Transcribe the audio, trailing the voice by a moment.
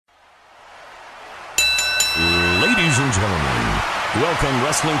Welcome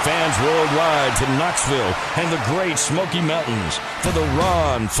wrestling fans worldwide to Knoxville and the Great Smoky Mountains for the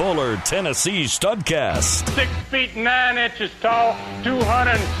Ron Fuller Tennessee Studcast. 6 feet 9 inches tall,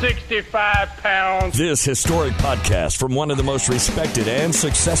 265 pounds. This historic podcast from one of the most respected and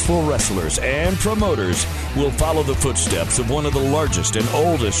successful wrestlers and promoters will follow the footsteps of one of the largest and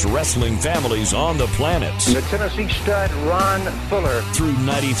oldest wrestling families on the planet. The Tennessee Stud, Ron Fuller. Through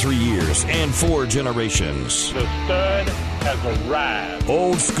 93 years and 4 generations. The Stud has arrived.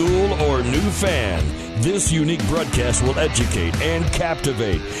 Old school or new fan, this unique broadcast will educate and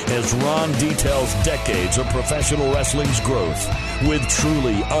captivate as Ron details decades of professional wrestling's growth with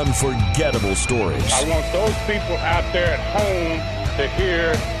truly unforgettable stories. I want those people out there at home to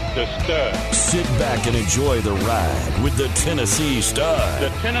hear the Stud. Sit back and enjoy the ride with the Tennessee Stud. The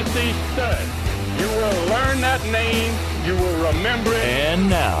Tennessee Stud. You will learn that name. You will remember it. And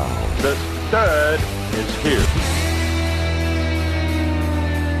now, the Stud is here.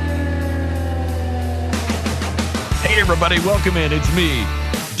 Hey everybody, welcome in. It's me,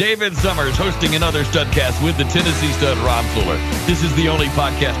 David Summers, hosting another Studcast with the Tennessee Stud, Ron Fuller. This is the only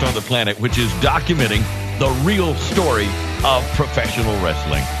podcast on the planet which is documenting the real story of professional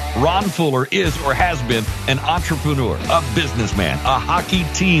wrestling. Ron Fuller is or has been an entrepreneur, a businessman, a hockey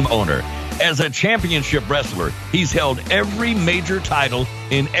team owner. As a championship wrestler, he's held every major title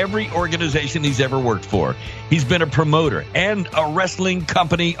in every organization he's ever worked for. He's been a promoter and a wrestling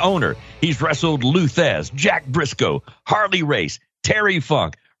company owner. He's wrestled Lou Thesz, Jack Briscoe, Harley Race, Terry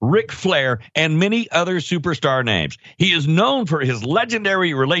Funk, Ric Flair, and many other superstar names. He is known for his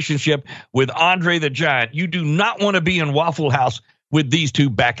legendary relationship with Andre the Giant. You do not want to be in Waffle House with these two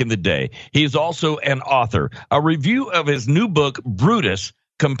back in the day. He is also an author. A review of his new book, Brutus,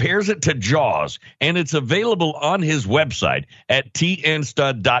 compares it to Jaws, and it's available on his website at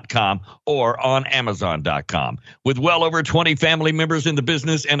tnstud.com or on amazon.com. With well over 20 family members in the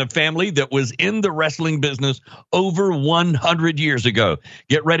business and a family that was in the wrestling business over 100 years ago.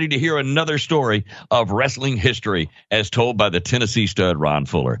 Get ready to hear another story of wrestling history as told by the Tennessee Stud, Ron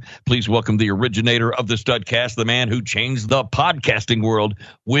Fuller. Please welcome the originator of the Studcast, the man who changed the podcasting world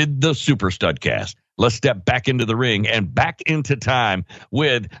with the Super Studcast. Let's step back into the ring and back into time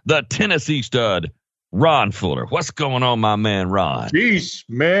with the Tennessee Stud, Ron Fuller. What's going on, my man, Ron? Jeez,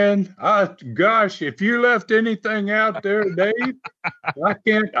 man. Gosh, if you left anything out there, Dave,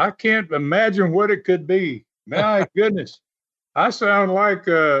 I can't imagine what it could be. My goodness. I sound like,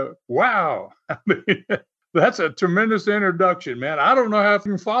 wow. I mean, that's a tremendous introduction, man. I don't know how I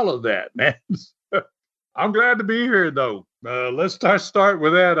can follow that, man. I'm glad to be here, though. Let's start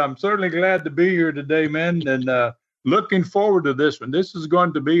with that. I'm certainly glad to be here today, man, and looking forward to this one. This is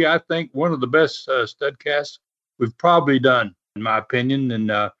going to be, I think, one of the best Studcasts we've probably done, in my opinion,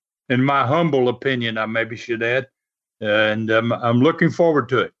 and in my humble opinion, I maybe should add. And I'm looking forward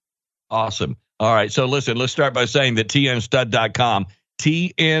to it. Awesome. All right. So listen, let's start by saying that tnstud.com.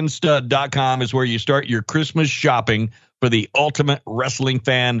 tnstud.com is where you start your Christmas shopping for the ultimate wrestling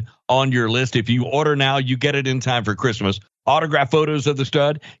fan on your list. If you order now, you get it in time for Christmas. Autograph photos of the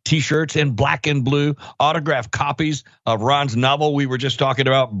Stud, T-shirts in black and blue, autographed copies of Ron's novel we were just talking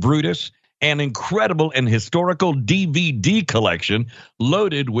about, Brutus, an incredible and historical DVD collection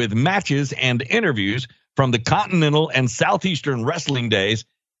loaded with matches and interviews from the Continental and Southeastern wrestling days.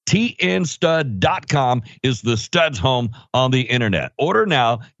 tnstud.com is the Stud's home on the internet. Order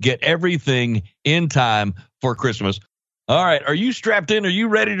now, get everything in time for Christmas. All right. Are you strapped in? Are you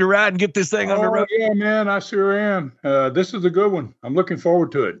ready to ride and get this thing on the road? Yeah, man. I sure am. This is a good one. I'm looking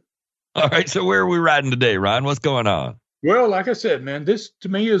forward to it. All right. So where are we riding today, Ron? What's going on? Well, like I said, man, this to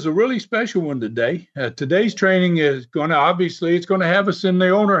me is a really special one today. Today's training is going to, obviously, it's going to have us in the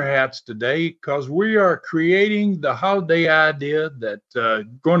owner hats today because we are creating the holiday idea that's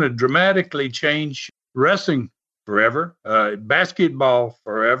going to dramatically change wrestling forever, basketball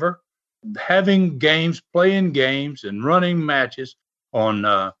forever. Having games, playing games, and running matches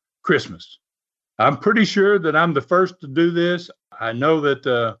on Christmas. I'm pretty sure that I'm the first to do this. I know that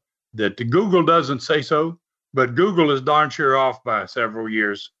the Google doesn't say so, but Google is darn sure off by several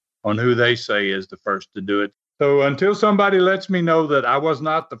years on who they say is the first to do it. So until somebody lets me know that I was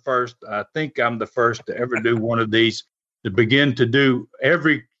not the first, I think I'm the first to ever do one of these, to begin to do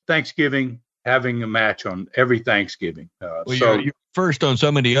every Thanksgiving, having a match on every Thanksgiving. You're first on so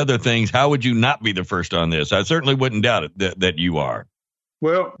many other things. How would you not be the first on this? I certainly wouldn't doubt it that you are.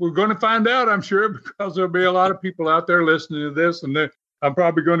 Well, we're going to find out, I'm sure, because there'll be a lot of people out there listening to this, and I'm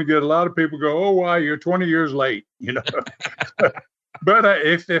probably going to get a lot of people go, "Oh, why you're 20 years late," you know. But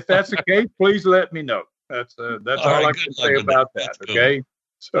if that's the case, please let me know. That's all I can say about that. Okay,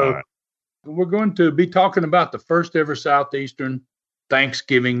 so we're going to be talking about the first ever Southeastern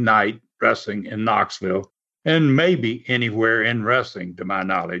Thanksgiving night wrestling in Knoxville, and maybe anywhere in wrestling, to my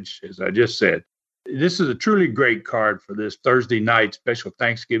knowledge, as I just said. This is a truly great card for this Thursday night special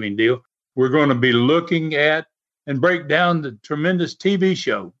Thanksgiving deal. We're going to be looking at and break down the tremendous TV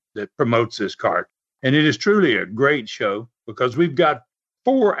show that promotes this card. And it is truly a great show because we've got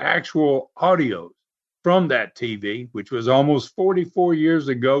 4 actual audios from that TV, which was almost 44 years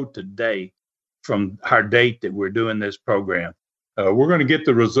ago today from our date that we're doing this program. We're going to get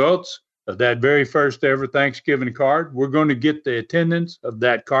the results of that very first ever Thanksgiving card. We're going to get the attendance of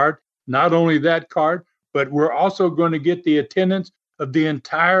that card. Not only that card, but we're also going to get the attendance of the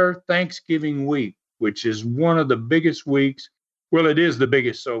entire Thanksgiving week, which is one of the biggest weeks. Well, it is the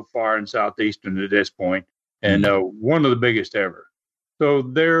biggest so far in Southeastern at this point, and one of the biggest ever. So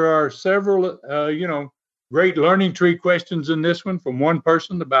there are several, great learning tree questions in this one from one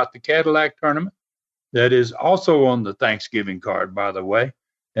person about the Cadillac tournament. That is also on the Thanksgiving card, by the way.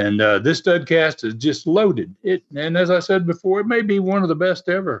 And this studcast is just loaded. And as I said before, it may be one of the best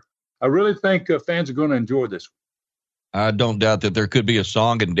ever. I really think fans are going to enjoy this one. I don't doubt that there could be a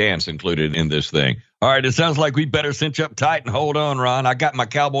song and dance included in this thing. All right, it sounds like we better cinch up tight and hold on, Ron. I got my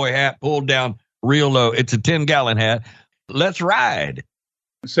cowboy hat pulled down real low. It's a 10-gallon hat. Let's ride.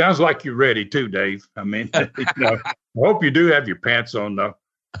 It sounds like you're ready too, Dave. I mean, I hope you do have your pants on, though.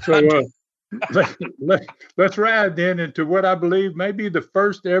 So let's ride then into what I believe may be the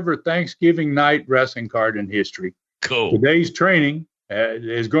first ever Thanksgiving night wrestling card in history. Cool. Today's training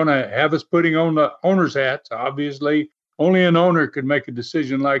is going to have us putting on the owner's hats. Obviously, only an owner could make a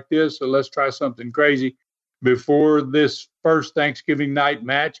decision like this, so let's try something crazy before this first Thanksgiving night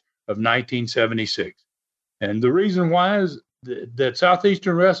match of 1976. And the reason why is that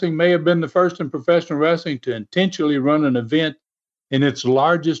Southeastern Wrestling may have been the first in professional wrestling to intentionally run an event in its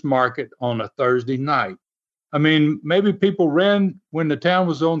largest market on a Thursday night. I mean, maybe people ran when the town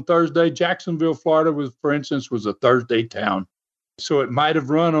was on Thursday. Jacksonville, Florida, for instance, was a Thursday town. So it might have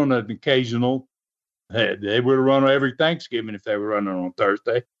run on an occasional. They would have run every Thanksgiving if they were running on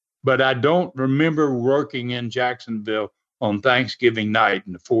Thursday. But I don't remember working in Jacksonville on Thanksgiving night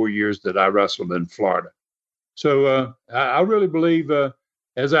in the 4 years that I wrestled in Florida. So I really believe,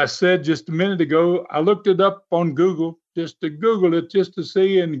 as I said just a minute ago, I looked it up on Google, just to Google it, just to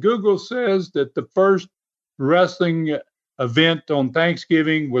see. And Google says that the first wrestling event on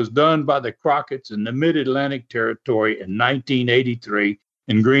Thanksgiving was done by the Crockett's in the Mid-Atlantic Territory in 1983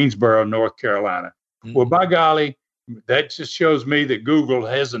 in Greensboro, North Carolina. Mm-hmm. Well, by golly, that just shows me that Google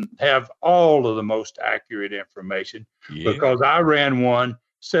doesn't have all of the most accurate information, because I ran one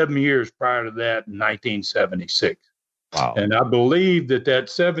 7 years prior to that in 1976. Wow. And I believe that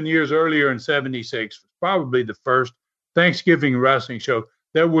 7 years earlier in 76 was probably the first Thanksgiving wrestling show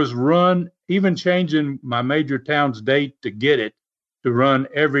that was run, even changing my major town's date to get it, to run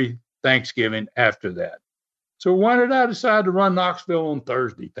every Thanksgiving after that. So why did I decide to run Knoxville on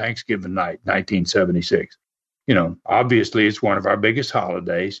Thursday, Thanksgiving night, 1976? Obviously it's one of our biggest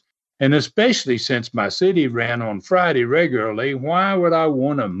holidays. And especially since my city ran on Friday regularly, why would I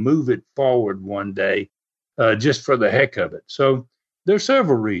want to move it forward one day just for the heck of it? So there's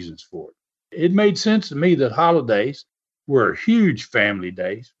several reasons for it. It made sense to me that holidays were huge family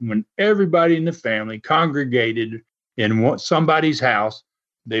days when everybody in the family congregated in somebody's house.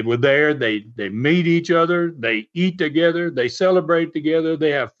 They were there, they meet each other, they eat together, they celebrate together,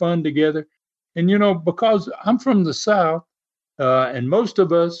 they have fun together. And, because I'm from the South, and most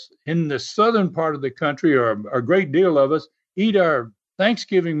of us in the southern part of the country, or a great deal of us, eat our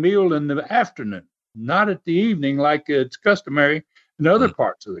Thanksgiving meal in the afternoon, not at the evening like it's customary in other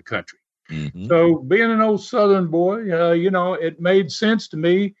parts of the country. Mm-hmm. So being an old Southern boy, it made sense to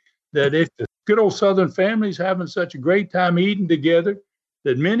me that if the good old Southern family's having such a great time eating together,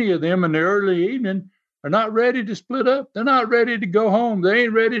 that many of them in the early evening are not ready to split up. They're not ready to go home. They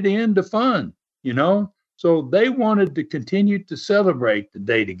ain't ready to end the fun, So they wanted to continue to celebrate the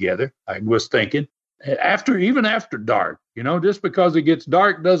day together, I was thinking, even after dark. Just because it gets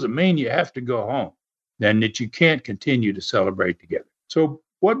dark doesn't mean you have to go home, and that you can't continue to celebrate together. So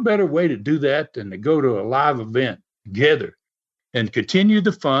what better way to do that than to go to a live event together and continue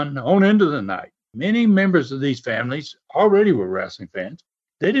the fun on into the night? Many members of these families already were wrestling fans.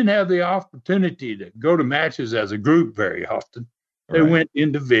 They didn't have the opportunity to go to matches as a group very often. They went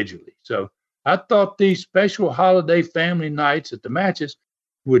individually. So I thought these special holiday family nights at the matches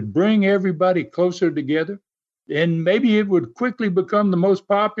would bring everybody closer together, and maybe it would quickly become the most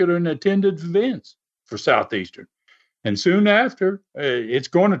popular and attended events for Southeastern. And soon after, it's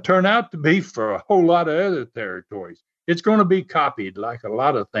going to turn out to be for a whole lot of other territories. It's going to be copied like a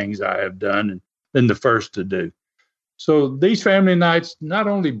lot of things I have done and been the first to do. So these family nights not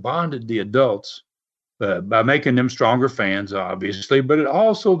only bonded the adults by making them stronger fans, obviously, but it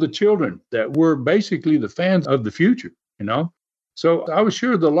also the children that were basically the fans of the future, you know. So I was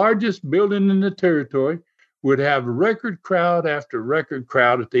sure the largest building in the territory would have record crowd after record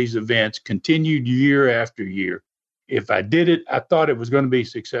crowd at these events, continued year after year. If I did it, I thought it was going to be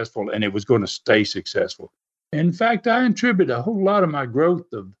successful, and it was going to stay successful. In fact, I attribute a whole lot of my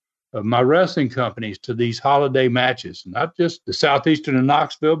growth of my wrestling companies to these holiday matches, not just the Southeastern in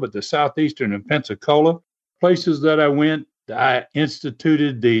Knoxville, but the Southeastern in Pensacola, places that I went. I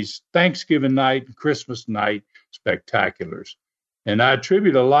instituted these Thanksgiving night and Christmas night spectaculars. And I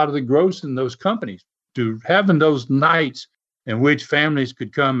attribute a lot of the growth in those companies to having those nights in which families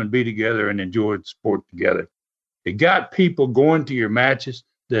could come and be together and enjoy the sport together. It got people going to your matches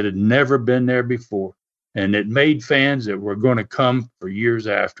that had never been there before. And it made fans that were going to come for years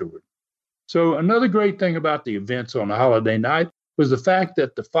afterward. So another great thing about the events on a holiday night was the fact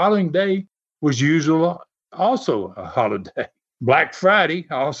that the following day was usually also a holiday. Black Friday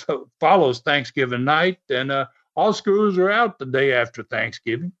also follows Thanksgiving night, and all schools are out the day after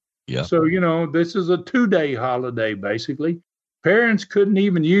Thanksgiving. Yeah. So, this is a 2-day holiday, basically. Parents couldn't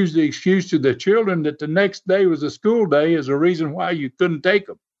even use the excuse to their children that the next day was a school day as a reason why you couldn't take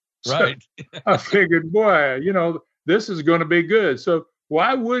them. Right. So I figured, boy, this is going to be good. So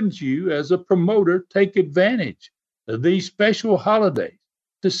why wouldn't you, as a promoter, take advantage of these special holidays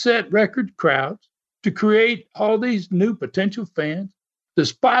to set record crowds, to create all these new potential fans, to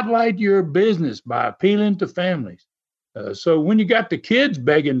spotlight your business by appealing to families? So when you got the kids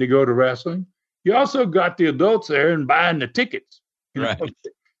begging to go to wrestling, you also got the adults there and buying the tickets. Right.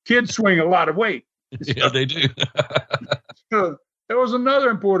 Kids swing a lot of weight. Yeah, they do. So, there was another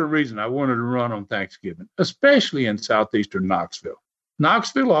important reason I wanted to run on Thanksgiving, especially in Southeastern Knoxville.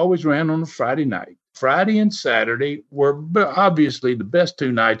 Knoxville always ran on a Friday night. Friday and Saturday were obviously the best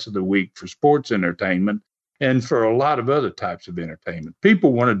 2 nights of the week for sports entertainment and for a lot of other types of entertainment.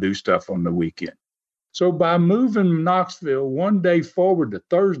 People want to do stuff on the weekend. So by moving Knoxville 1 day forward to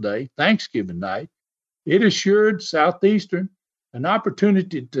Thursday, Thanksgiving night, it assured Southeastern an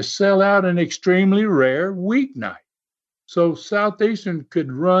opportunity to sell out an extremely rare weeknight. So Southeastern could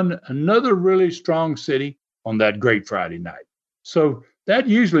run another really strong city on that great Friday night. So that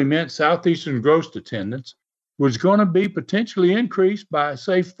usually meant Southeastern gross attendance was going to be potentially increased by,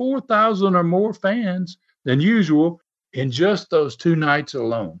 say, 4,000 or more fans than usual in just those 2 nights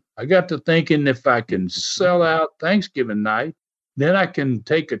alone. I got to thinking, if I can sell out Thanksgiving night, then I can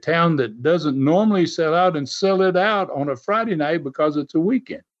take a town that doesn't normally sell out and sell it out on a Friday night because it's a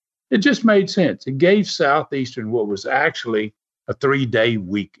weekend. It just made sense. It gave Southeastern what was actually a 3-day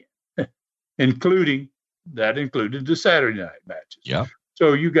weekend, included the Saturday night matches. Yeah.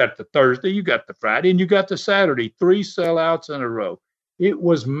 So you got the Thursday, you got the Friday, and you got the Saturday, 3 sellouts in a row. It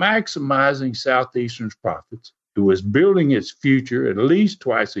was maximizing Southeastern's profits. It was building its future at least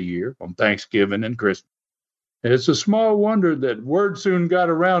twice a year on Thanksgiving and Christmas. And it's a small wonder that word soon got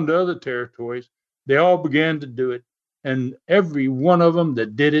around to other territories. They all began to do it. And every one of them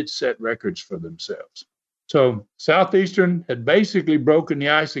that did it set records for themselves. So Southeastern had basically broken the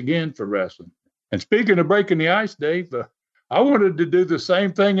ice again for wrestling. And speaking of breaking the ice, Dave, I wanted to do the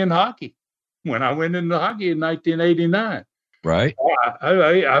same thing in hockey when I went into hockey in 1989. Right.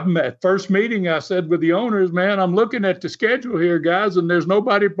 At first meeting, I said with the owners, man, I'm looking at the schedule here, guys, and there's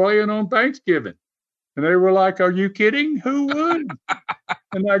nobody playing on Thanksgiving. And they were like, are you kidding? Who would?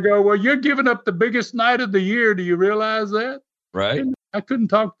 And I go, well, you're giving up the biggest night of the year. Do you realize that? Right. And I couldn't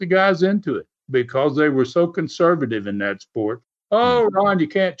talk the guys into it because they were so conservative in that sport. Oh, Ron, you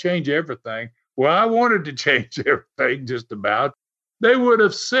can't change everything. Well, I wanted to change everything just about. They would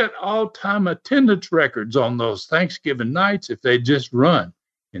have set all-time attendance records on those Thanksgiving nights if they'd just run,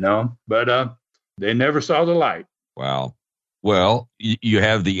 but they never saw the light. Wow. Well, you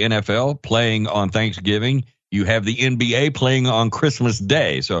have the NFL playing on Thanksgiving. You have the NBA playing on Christmas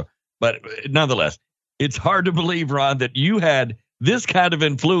Day. But nonetheless, it's hard to believe, Ron, that you had this kind of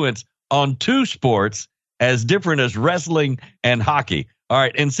influence on 2 sports as different as wrestling and hockey. All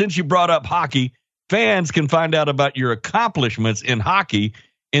right. And since you brought up hockey, fans can find out about your accomplishments in hockey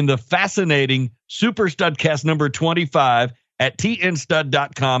in the fascinating Super Studcast number 25 at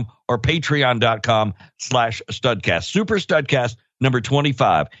tnstud.com or patreon.com/studcast. Super Studcast number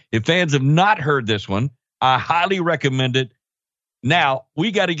 25. If fans have not heard this one, I highly recommend it. Now,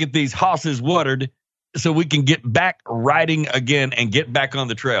 we got to get these horses watered so we can get back riding again and get back on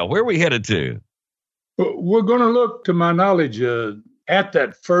the trail. Where are we headed to? We're going to look, to my knowledge, at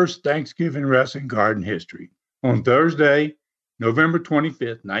that first Thanksgiving wrestling card in history. On Thursday, November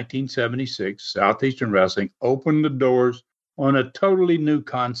 25th, 1976, Southeastern Wrestling opened the doors on a totally new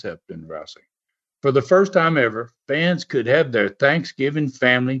concept in wrestling. For the first time ever, fans could have their Thanksgiving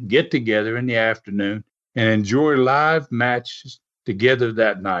family get together in the afternoon and enjoy live matches together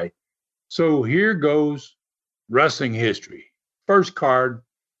that night. So here goes wrestling history. First card,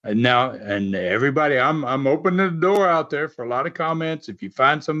 and everybody, I'm opening the door out there for a lot of comments. If you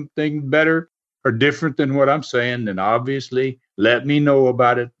find something better or different than what I'm saying, then obviously let me know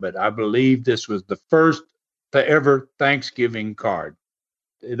about it. But I believe this was the first ever Thanksgiving card.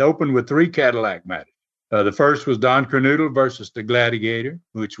 It opened with 3 Cadillac matches. The first was Don Kernoodle versus the Gladiator,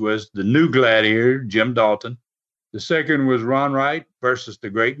 which was the new Gladiator, Jim Dalton. The second was Ron Wright versus the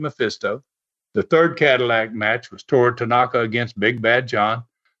Great Mephisto. The third Cadillac match was Toru Tanaka against Big Bad John.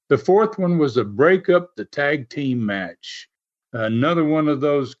 The fourth one was a breakup the tag team match. Another one of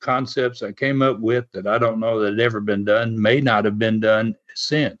those concepts I came up with that I don't know that had ever been done, may not have been done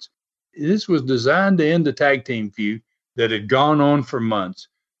since. This was designed to end the tag team feud that had gone on for months.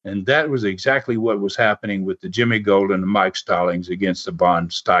 And that was exactly what was happening with the Jimmy Golden and Mike Stallings against the Von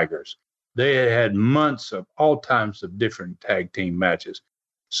Steigers. They had had months of all types of different tag team matches.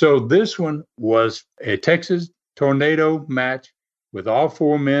 So this one was a Texas Tornado match with all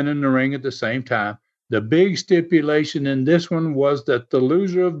 4 men in the ring at the same time. The big stipulation in this one was that the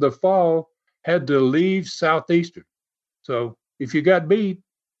loser of the fall had to leave Southeastern. So if you got beat,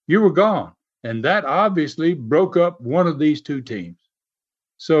 you were gone. And that obviously broke up one of these 2 teams.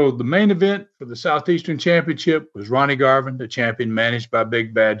 So the main event for the Southeastern Championship was Ronnie Garvin, the champion, managed by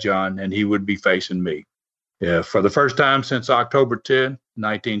Big Bad John, and he would be facing me. For the first time since October 10,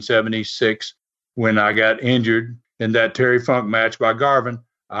 1976, when I got injured in that Terry Funk match by Garvin,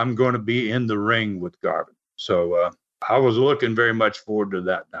 I'm going to be in the ring with Garvin. So I was looking very much forward to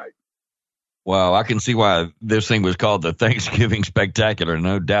that night. Wow, I can see why this thing was called the Thanksgiving Spectacular,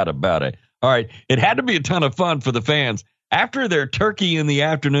 no doubt about it. All right, it had to be a ton of fun for the fans. After their turkey in the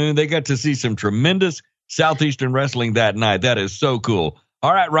afternoon, they got to see some tremendous Southeastern wrestling that night. That is so cool.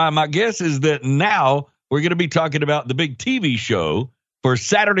 All right, Ron, my guess is that now we're going to be talking about the big TV show for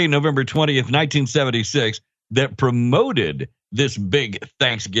Saturday, November 20th, 1976, that promoted this big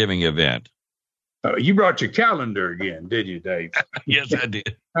Thanksgiving event. You brought your calendar again, did you, Dave? Yes, I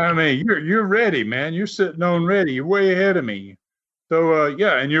did. I mean, you're ready, man. You're sitting on ready. You're way ahead of me. So,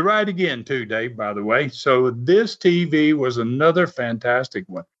 and you're right again, too, Dave, by the way. So this TV was another fantastic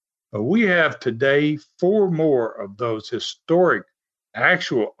one. We have today 4 more of those historic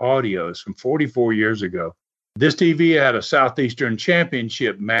actual audios from 44 years ago. This TV had a Southeastern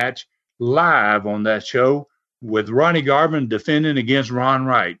Championship match live on that show with Ronnie Garvin defending against Ron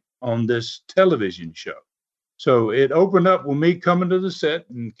Wright on this television show. So it opened up with me coming to the set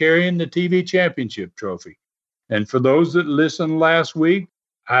and carrying the TV championship trophy. And for those that listened last week,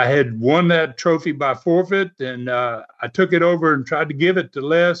 I had won that trophy by forfeit, and I took it over and tried to give it to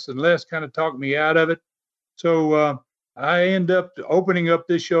Les, and Les kind of talked me out of it. So I ended up opening up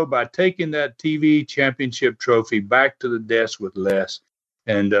this show by taking that TV championship trophy back to the desk with Les.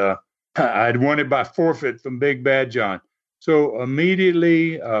 And I'd won it by forfeit from Big Bad John. So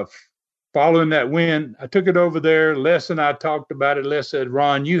immediately following that win, I took it over there. Les and I talked about it. Les said,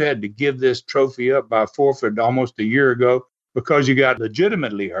 Ron, you had to give this trophy up by forfeit almost a year ago because you got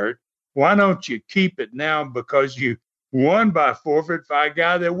legitimately hurt. Why don't you keep it now because you won by forfeit by a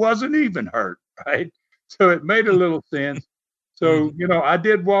guy that wasn't even hurt, right? So it made a little sense. So, I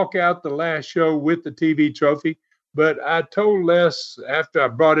did walk out the last show with the TV trophy, but I told Les after I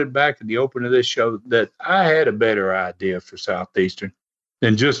brought it back at the opening of this show that I had a better idea for Southeastern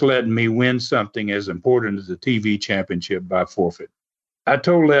than just letting me win something as important as the TV championship by forfeit. I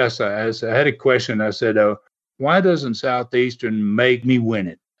told Les, I had a question. I said, why doesn't Southeastern make me win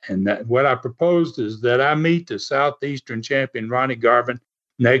it? And what I proposed is that I meet the Southeastern champion, Ronnie Garvin,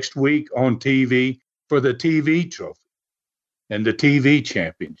 next week on TV for the TV trophy and the TV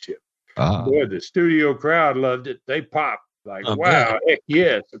championship. Boy, the studio crowd loved it. They popped like, wow, heck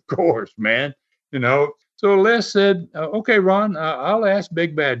yes, of course, man. So Les said, okay, Ron, I'll ask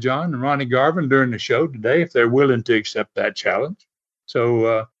Big Bad John and Ronnie Garvin during the show today if they're willing to accept that challenge.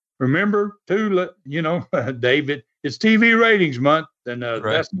 So remember, too, David, it's TV ratings month, and right.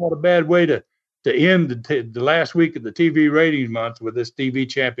 That's not a bad way to end the last week of the TV ratings month with this TV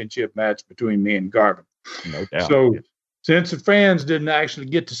championship match between me and Garvin. No doubt. So since the fans didn't actually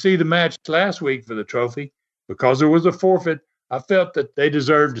get to see the match last week for the trophy, because there was a forfeit, I felt that they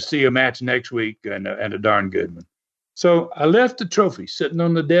deserved to see a match next week and a darn good one. So I left the trophy sitting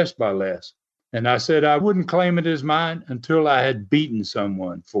on the desk by Les. And I said I wouldn't claim it as mine until I had beaten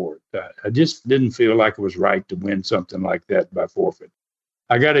someone for it. I just didn't feel like it was right to win something like that by forfeit.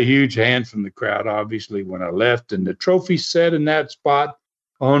 I got a huge hand from the crowd, obviously, when I left, and the trophy sat in that spot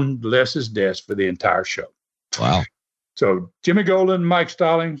on Les's desk for the entire show. Wow. So Jimmy Golden and Mike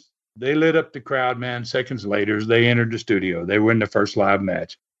Stallings, they lit up the crowd, man. Seconds later, as they entered the studio, they were in the first live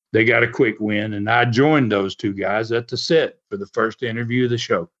match. They got a quick win, and I joined those two guys at the set for the first interview of the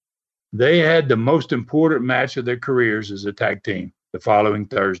show. They had the most important match of their careers as a tag team the following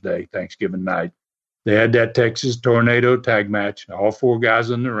Thursday, Thanksgiving night. They had that Texas Tornado tag match, all four guys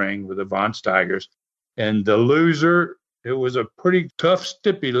in the ring with the Von Steigers. And the loser, it was a pretty tough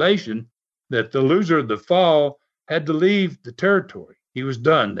stipulation that the loser of the fall had to leave the territory. He was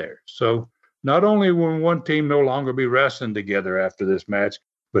done there. So not only will one team no longer be wrestling together after this match,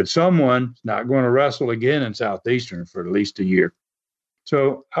 but someone's not going to wrestle again in Southeastern for at least a year.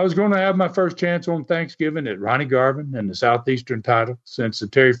 So I was going to have my first chance on Thanksgiving at Ronnie Garvin and the Southeastern title since the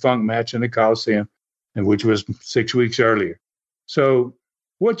Terry Funk match in the Coliseum, and which was 6 weeks earlier. So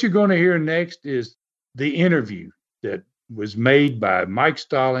what you're going to hear next is the interview that was made by Mike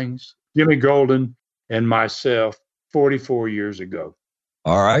Stallings, Jimmy Golden, and myself 44 years ago.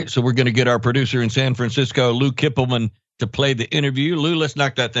 All right, so we're going to get our producer in San Francisco, Lou Kippelman, to play the interview. Lou, let's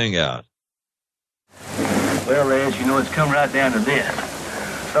knock that thing out. Well, Reg, it's come right down to this.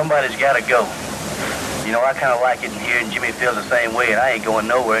 Somebody's got to go. I kind of like it in here, and Jimmy feels the same way, and I ain't going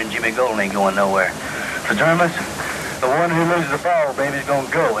nowhere, and Jimmy Golden ain't going nowhere. So, Dermot, the one who loses the ball, baby's going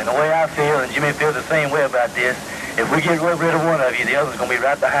to go. And the way I feel, and Jimmy feels the same way about this, if we get rid of one of you, the other's going to be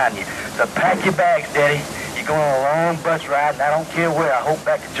right behind you. So pack your bags, Daddy. You're going on a long bus ride, and I don't care where. I hope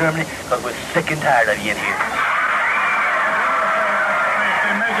back to Germany, because we're sick and tired of you in here.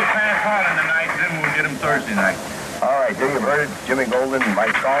 They make it past Harlan tonight, then we'll get them Thursday night. All right, there you've heard it. Jimmy Golden,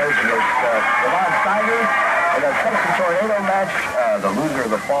 Mike Stallings, and the Von Steigers. In a Texas Tornado match, the loser of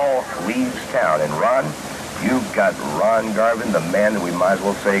the fall leaves town. And Ron, you've got Ron Garvin, the man that we might as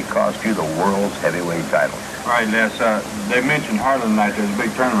well say cost you the world's heavyweight title. All right, Les, they mentioned Harlan tonight. There's a big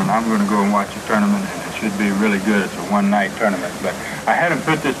tournament. I'm going to go and watch the tournament, and it should be really good. It's a one-night tournament. But I had them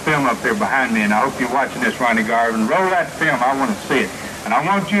put this film up there behind me, and I hope you're watching this, Ronnie Garvin. Roll that film. I want to see it. And I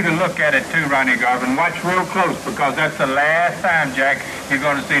want you to look at it too, Ronnie Garvin. Watch real close, because that's the last time, Jack, you're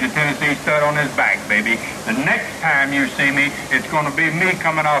going to see the Tennessee stud on his back, baby. The next time you see me, it's going to be me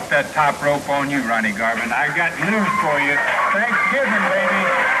coming off that top rope on you, Ronnie Garvin. I got news for you. Thanksgiving, baby.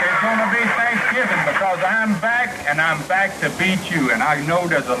 It's going to be Thanksgiving, because I'm back, and I'm back to beat you. And I know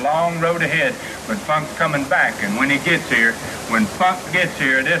there's a long road ahead, but Funk's coming back. And when he gets here, when Funk gets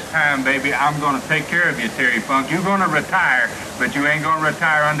here this time, baby, I'm going to take care of you, Terry Funk. You're going to retire, but you ain't going to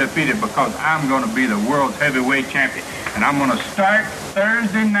retire undefeated, because I'm going to be the world's heavyweight champion. And I'm going to start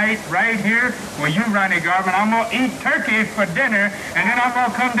Thursday night right here with you, Ronnie Garvin. I'm going to eat turkey for dinner, and then I'm going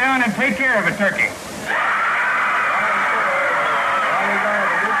to come down and take care of a turkey.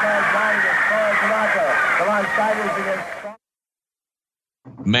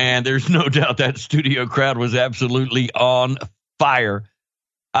 Man, there's no doubt that studio crowd was absolutely on fire.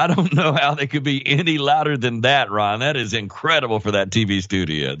 I don't know how they could be any louder than that, Ron. That is incredible for that TV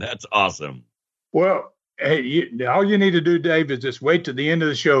studio. That's awesome. Well, hey, all you need to do, Dave, is just wait to the end of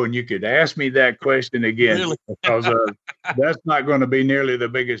the show, and you could ask me that question again. Really? Because that's not going to be nearly the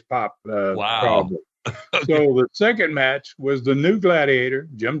biggest pop problem. Okay. So the second match was the new gladiator,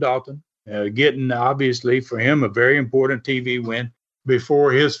 Jim Dalton, getting, obviously, for him, a very important TV win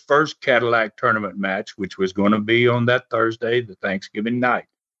before his first Cadillac tournament match, which was going to be on that Thursday, the Thanksgiving night.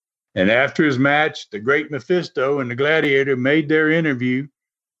 And after his match, the Great Mephisto and the Gladiator made their interview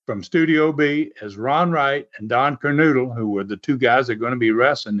from Studio B as Ron Wright and Don Kernoodle, who were the two guys they're going to be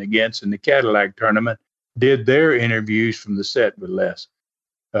wrestling against in the Cadillac tournament, did their interviews from the set with Les.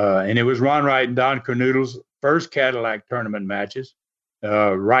 And it was Ron Wright and Don Kernoodle's first Cadillac tournament matches.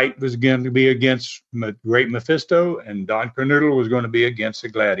 Wright was going to be against Great Mephisto, and Don Kernoodle was going to be against the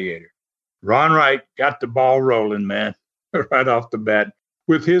Gladiator. Ron Wright got the ball rolling, man, right off the bat,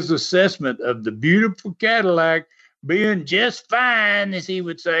 with his assessment of the beautiful Cadillac being just fine, as he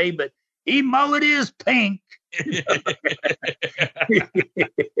would say, but he mowed his pink.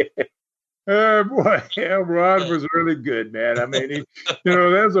 Boy, Ron was really good, man. I mean,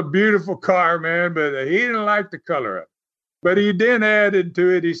 that's a beautiful car, man, but he didn't like the color of it. But he then added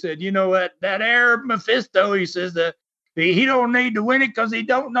to it, he said, you know what, that Arab Mephisto, he says, that he don't need to win it because he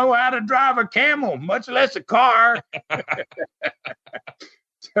don't know how to drive a camel, much less a car.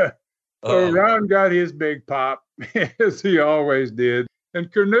 So Ron got his big pop, as he always did.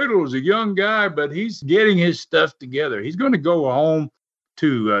 And Kernoodle's a young guy, but he's getting his stuff together. He's going to go home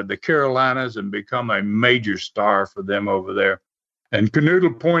to the Carolinas and become a major star for them over there. And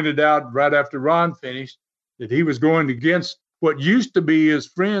Knutle pointed out right after Ron finished that he was going against what used to be his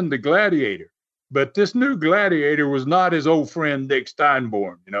friend, the Gladiator. But this new Gladiator was not his old friend, Dick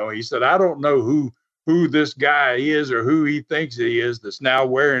Steinborn. He said, I don't know who this guy is or who he thinks he is that's now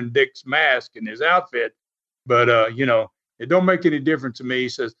wearing Dick's mask and his outfit. But, it don't make any difference to me. He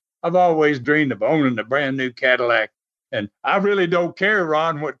says, I've always dreamed of owning a brand new Cadillac. And I really don't care,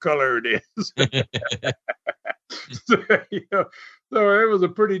 Ron, what color it is. So it was a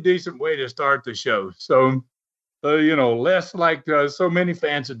pretty decent way to start the show. So, Les, like so many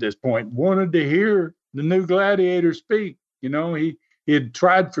fans at this point, wanted to hear the new Gladiator speak. He had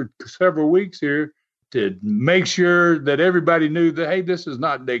tried for several weeks here to make sure that everybody knew that, hey, this is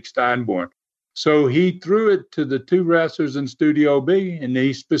not Dick Steinborn. So he threw it to the two wrestlers in Studio B, and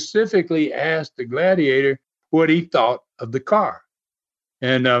he specifically asked the Gladiator what he thought of the car.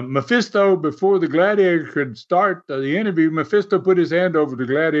 And Mephisto, before the Gladiator could start the interview, Mephisto put his hand over the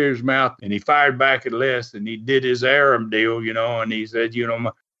Gladiator's mouth, and he fired back at Les, and he did his Aram deal, and he said,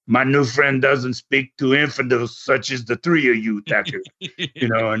 my new friend doesn't speak to infidels such as the three of you, Thacker.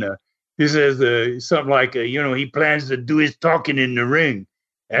 And he says something like, he plans to do his talking in the ring.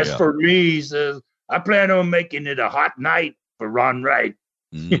 As for me, he says, I plan on making it a hot night for Ron Wright.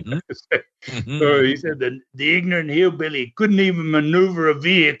 Mm-hmm. So he said that the ignorant hillbilly couldn't even maneuver a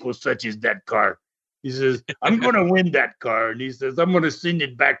vehicle such as that car. He says, I'm going to win that car. And he says, I'm going to send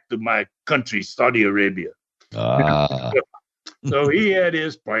it back to my country, Saudi Arabia. So he had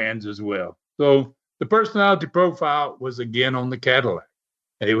his plans as well. So the personality profile was again on the Cadillac.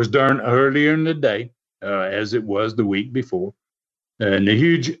 It was done earlier in the day, as it was the week before. And the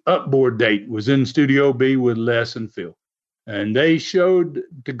huge upboard date was in Studio B with Les and Phil. And they showed,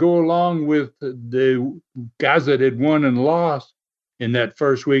 to go along with the guys that had won and lost in that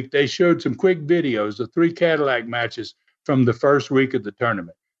first week, they showed some quick videos of 3 Cadillac matches from the first week of the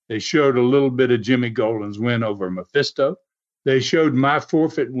tournament. They showed a little bit of Jimmy Golan's win over Mephisto. They showed my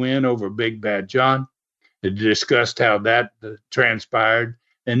forfeit win over Big Bad John. They discussed how that transpired.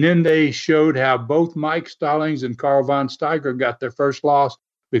 And then they showed how both Mike Stallings and Carl Von Steiger got their first loss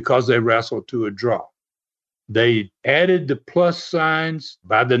because they wrestled to a draw. They added the plus signs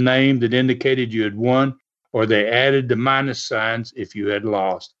by the name that indicated you had won, or they added the minus signs if you had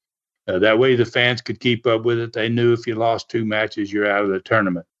lost. That way the fans could keep up with it. They knew if you lost 2 matches, you're out of the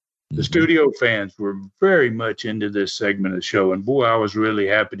tournament. The studio fans were very much into this segment of the show, and boy, I was really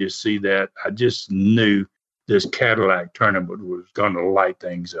happy to see that. I just knew this Cadillac tournament was going to light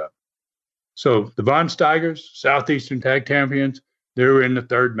things up. So the Von Steigers, Southeastern Tag Champions, they were in the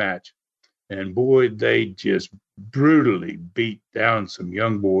 3rd match. And boy, they just brutally beat down some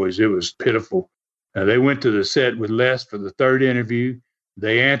young boys. It was pitiful. They went to the set with Les for the 3rd interview.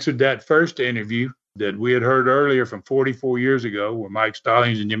 They answered that first interview that we had heard earlier from 44 years ago with Mike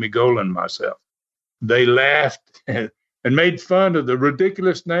Stallings and Jimmy Golan and myself. They laughed and made fun of the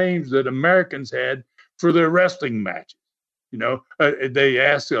ridiculous names that Americans had for their wrestling matches. They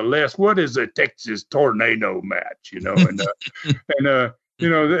asked Les, what is a Texas tornado match? And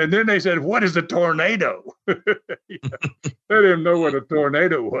then they said, what is a tornado? They didn't know what a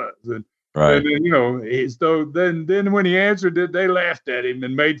tornado was. And, right. And then when he answered it, they laughed at him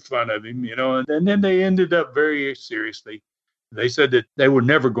and made fun of him, and then they ended up very seriously. They said that they were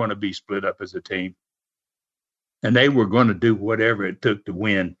never going to be split up as a team. And they were going to do whatever it took to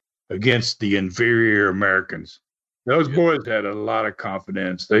win against the inferior Americans. Those boys had a lot of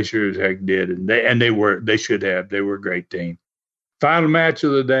confidence. They sure as heck did. And they should have. They were a great team. Final match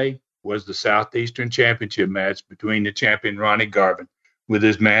of the day was the Southeastern Championship match between the champion Ronnie Garvin with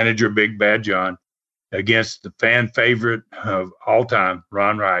his manager Big Bad John against the fan favorite of all time,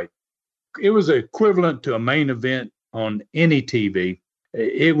 Ron Wright. It was equivalent to a main event on any TV.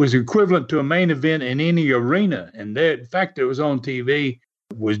 It was equivalent to a main event in any arena. And the fact that it was on TV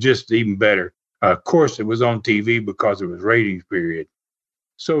was just even better. Of course, it was on TV because it was ratings period.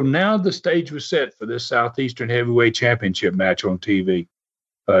 So now the stage was set for this Southeastern Heavyweight Championship match on TV.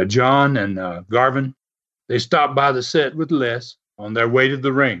 John and Garvin, they stopped by the set with Les on their way to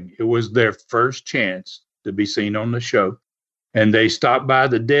the ring. It was their first chance to be seen on the show. And they stopped by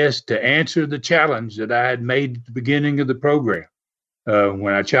the desk to answer the challenge that I had made at the beginning of the program.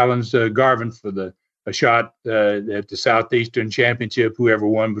 When I challenged Garvin for a shot at the Southeastern Championship, whoever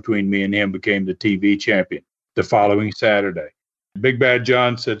won between me and him became the TV champion the following Saturday. Big Bad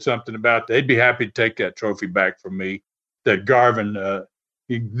John said something about they'd be happy to take that trophy back from me, that Garvin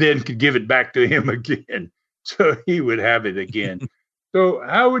he then could give it back to him again, so he would have it again. So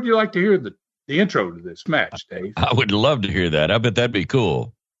how would you like to hear the the intro to this match, Dave. I would love to hear that. I bet that'd be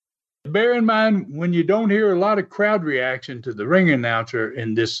cool. Bear in mind, when you don't hear a lot of crowd reaction to the ring announcer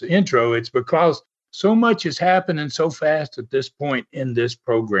in this intro, it's because so much is happening so fast at this point in this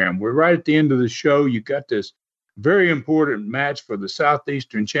program. We're right at the end of the show. You got this very important match for the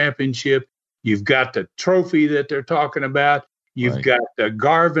Southeastern Championship. You've got the trophy that they're talking about. You've got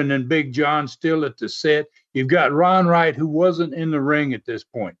Garvin and Big John still at the set. You've got Ron Wright, who wasn't in the ring at this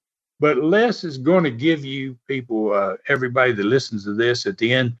point. But Les is going to give you people, everybody that listens to this at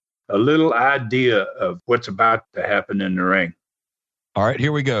the end, a little idea of what's about to happen in the ring. All right,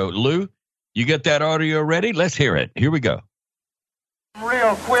 here we go. Lou, you get that audio ready? Let's hear it. Here we go.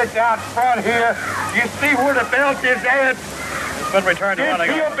 Real quick out front here. You see where the belt is at? Good return to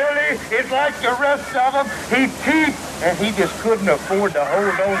running. Hillbilly is like the rest of them. He's cheap, and he just couldn't afford to hold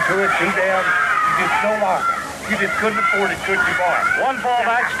on to it too damn. Just no longer. You just couldn't afford it, could you, boy? One fall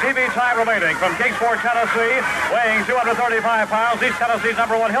match, TV time remaining from Kingsport, Tennessee, weighing 235 pounds. East Tennessee's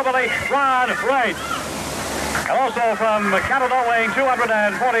number one hillbilly, Ron Wright. And also from Canada, weighing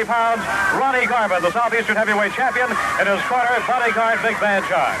 240 pounds, Ronnie Garvin, the Southeastern Heavyweight Champion, and his corner, bodyguard Big Bad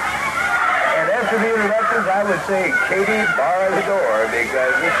John. And after the introductions, I would say Katie, bar the door,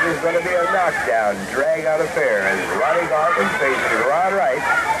 because this is going to be a knockdown, drag-out affair as Ronnie Garvin faces Ron Wright.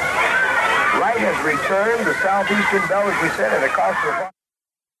 Wright has returned the Southeastern belt, as we said, at a cost of...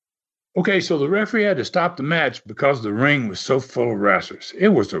 Okay, so the referee had to stop the match because the ring was so full of wrestlers. It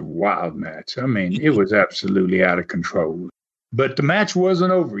was a wild match. I mean, it was absolutely out of control. But the match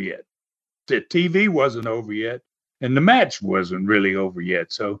wasn't over yet. The TV wasn't over yet, and the match wasn't really over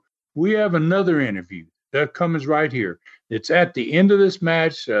yet. So we have another interview that comes right here. It's at the end of this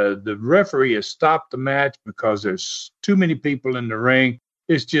match. The referee has stopped the match because there's too many people in the ring.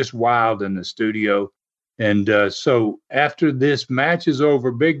 It's just wild in the studio. And so after this match is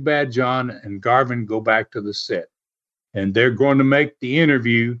over, Big Bad John and Garvin go back to the set. And they're going to make the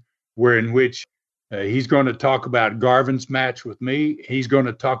interview in which he's going to talk about Garvin's match with me. He's going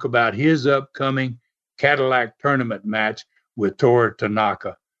to talk about his upcoming Cadillac tournament match with Toru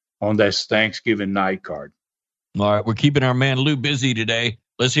Tanaka on this Thanksgiving night card. All right, we're keeping our man Lou busy today.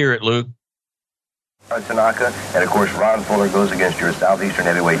 Let's hear it, Lou. Tanaka, and of course Ron Fuller goes against your Southeastern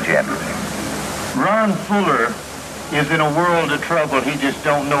Heavyweight Champion. Ron Fuller is in a world of trouble. He just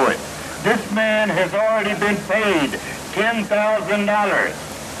don't know it. This man has already been paid $10,000,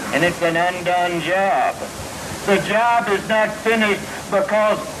 and it's an undone job. The job is not finished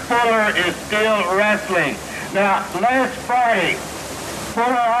because Fuller is still wrestling. Now, last Friday, Fuller,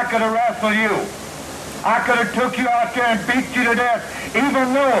 I could have wrestled you. I could have took you out there and beat you to death,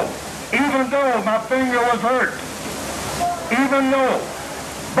 even though my finger was hurt.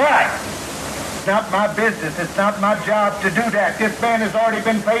 But it's not my business. It's not my job to do that. This man has already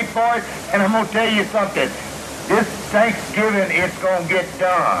been paid for it, and I'm going to tell you something. This Thanksgiving, it's going to get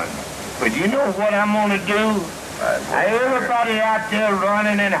done. But you know what I'm going to do? Everybody out there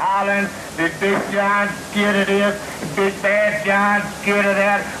running and hollering that Big John's scared of this, Big Bad John's scared of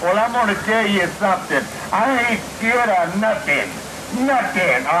that. Well, I'm going to tell you something. I ain't scared of nothing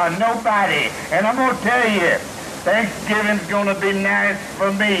or nobody. And I'm going to tell you, Thanksgiving's going to be nice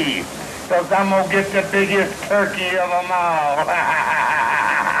for me, because I'm going to get the biggest turkey of them all.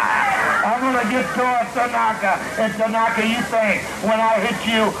 I'm going to get Toru Tanaka. And Tanaka, you think when I hit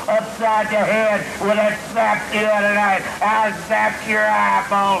you upside the head with that zap the other night, I zapped your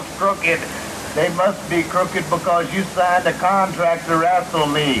eyeballs crooked. They must be crooked because you signed a contract to wrestle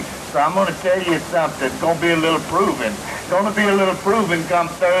me. So I'm going to tell you something. It's going to be a little proving. Going to be a little proving come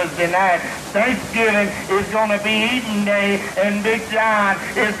Thursday night. Thanksgiving is going to be eating day, and Big John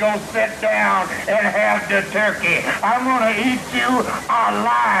is going to sit down and have the turkey. I'm going to eat you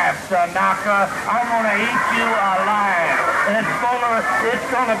alive, Tanaka. I'm going to eat you alive. And Fuller, it's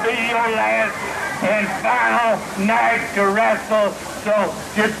going to be your last and final night to wrestle. So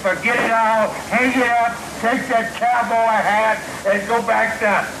just forget it all, hang it up, take that cowboy hat, and go back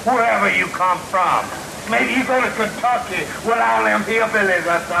to wherever you come from. Maybe you go to Kentucky with all them hillbillies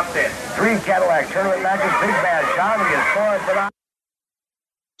or something. 3 Cadillac tournament matches, Big Bad John against Toru Tanaka.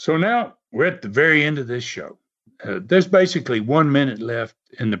 So now we're at the very end of this show. There's basically 1 minute left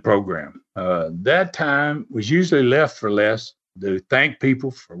in the program. That time was usually left for Les to thank people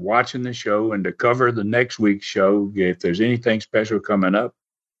for watching the show and to cover the next week's show if there's anything special coming up.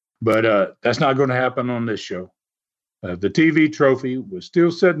 But that's not going to happen on this show. The TV trophy was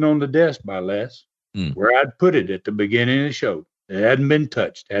still sitting on the desk by Les, where I'd put it at the beginning of the show. It hadn't been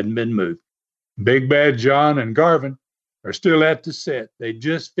touched, hadn't been moved. Big Bad John and Garvin are still at the set. They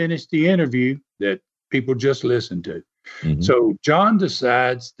just finished the interview that people just listened to. Mm-hmm. So John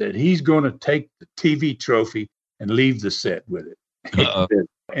decides that he's going to take the TV trophy and leave the set with it.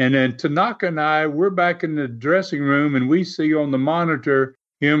 And then Tanaka and I, we're back in the dressing room, and we see on the monitor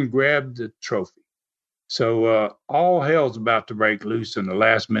him grab the trophy. So all hell's about to break loose in the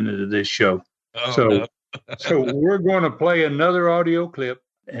last minute of this show. So we're going to play another audio clip,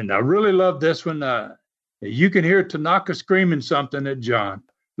 and I really love this one. You can hear Tanaka screaming something at John.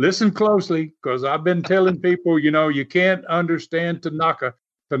 Listen closely, because I've been telling people, you can't understand Tanaka.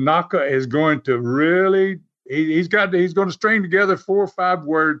 Tanaka is going to really, he's going to string together 4 or 5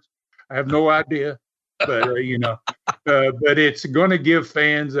 words. I have no idea, but but it's going to give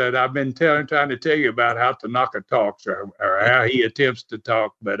fans that I've been trying to tell you about how Tanaka talks or how he attempts to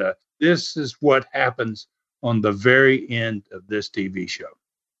talk. But this is what happens on the very end of this TV show.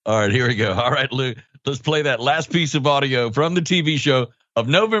 All right, here we go. All right, Lou, let's play that last piece of audio from the TV show of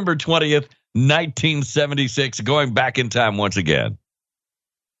November 20th, 1976, going back in time once again.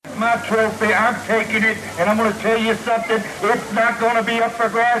 My trophy, I'm taking it, and I'm going to tell you something. It's not going to be up for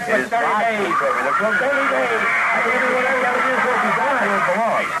grabs for 30 days. 30 days. I mean, whatever that is, what you got, where it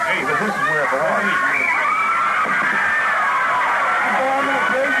belongs. Hey, but this is where it belongs. I'm going to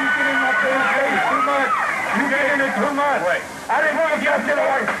say you get in my face too much. You get in it too much. Wait. I didn't want to get to the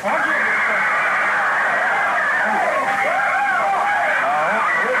way.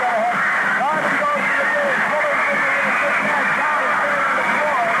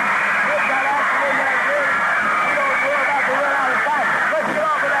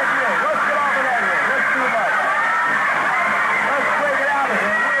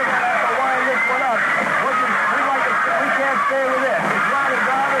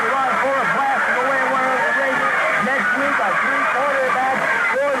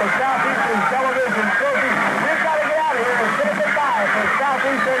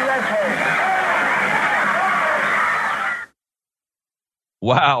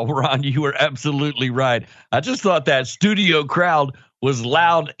 Wow, Ron, you were absolutely right. I just thought that studio crowd was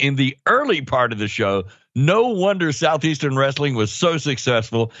loud in the early part of the show. No wonder Southeastern Wrestling was so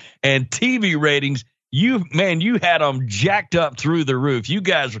successful. And TV ratings, you had them jacked up through the roof. You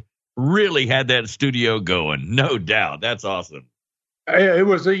guys really had that studio going, no doubt. That's awesome. It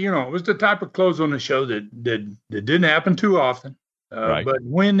was the type of close on the show that didn't happen too often. Right. But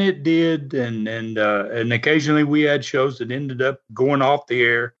when it did, and occasionally we had shows that ended up going off the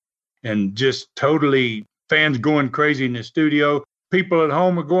air and just totally fans going crazy in the studio. People at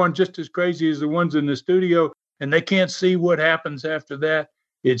home are going just as crazy as the ones in the studio, and they can't see what happens after that.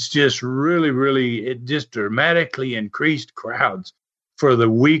 It's just really, it just dramatically increased crowds for the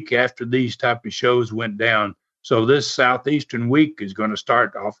week after these type of shows went down. So this Southeastern week is going to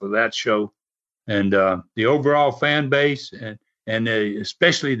start off of that show, and the overall fan base and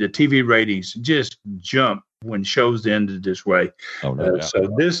especially the TV ratings just jump when shows ended this way. Oh, no doubt.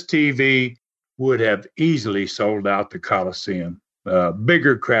 So this TV would have easily sold out the Coliseum.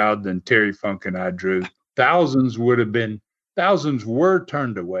 Bigger crowd than Terry Funk and I drew. Thousands were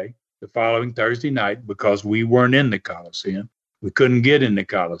turned away the following Thursday night because we weren't in the Coliseum. We couldn't get in the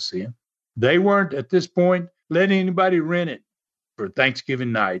Coliseum. They weren't at this point letting anybody rent it for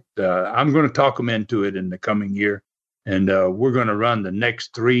Thanksgiving night. I'm going to talk them into it in the coming year. And we're going to run the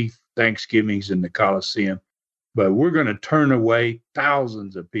next 3 Thanksgivings in the Coliseum. But we're going to turn away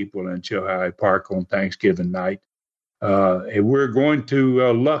thousands of people in Chilhowee Park on Thanksgiving night. And we're going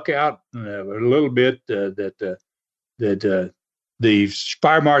to luck out a little bit that the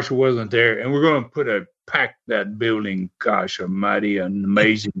fire marshal wasn't there. And we're going to pack that building, gosh almighty, an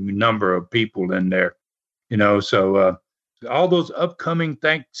amazing number of people in there. So all those upcoming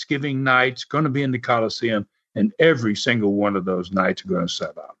Thanksgiving nights going to be in the Coliseum. And every single one of those nights are going to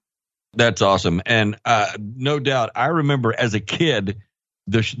sell out. That's awesome. And no doubt, I remember as a kid,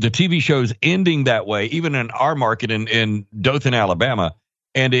 the TV shows ending that way, even in our market in Dothan, Alabama,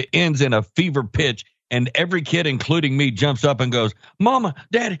 and it ends in a fever pitch. And every kid, including me, jumps up and goes, "Mama,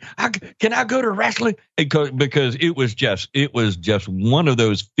 Daddy, can I go to wrestling?" Because it was just one of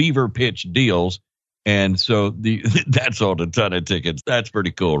those fever pitch deals. And so that sold a ton of tickets. That's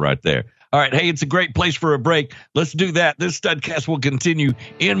pretty cool right there. All right. Hey, it's a great place for a break. Let's do that. This Studcast will continue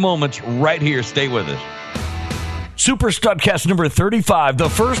in moments right here. Stay with us. Super Studcast number 35, the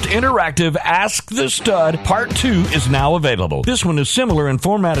first interactive Ask the Stud, Part 2 is now available. This one is similar in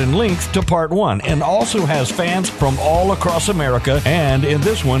format and length to Part 1 and also has fans from all across America and, in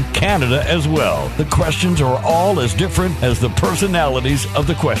this one, Canada as well. The questions are all as different as the personalities of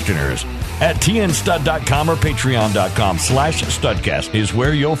the questioners. At tnstud.com or patreon.com/Studcast is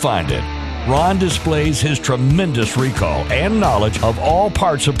where you'll find it. Ron displays his tremendous recall and knowledge of all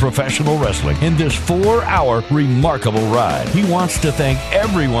parts of professional wrestling in this 4-hour remarkable ride. He wants to thank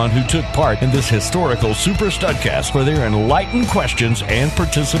everyone who took part in this historical Super Studcast for their enlightened questions and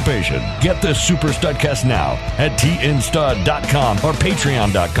participation. Get the Super Studcast now at tnstud.com or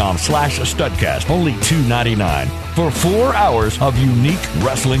patreon.com/studcast. Only $2.99 for 4 hours of unique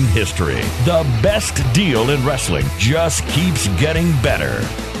wrestling history. The best deal in wrestling just keeps getting better.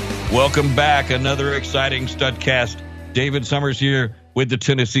 Welcome back. Another exciting Studcast. David Summers here with the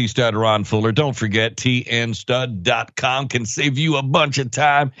Tennessee Stud, Ron Fuller. Don't forget, tnstud.com can save you a bunch of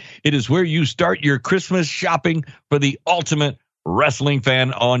time. It is where you start your Christmas shopping for the ultimate wrestling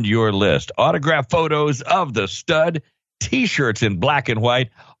fan on your list. Autographed photos of the Stud, T-shirts in black and white,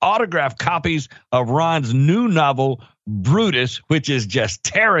 autographed copies of Ron's new novel, Brutus, which is just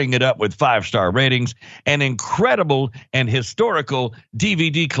tearing it up with 5-star ratings, an incredible and historical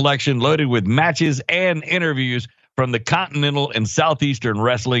DVD collection loaded with matches and interviews from the Continental and Southeastern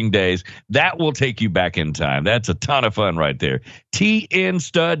wrestling days. That will take you back in time. That's a ton of fun right there.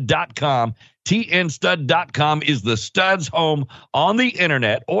 tnstud.com. tnstud.com is the Stud's home on the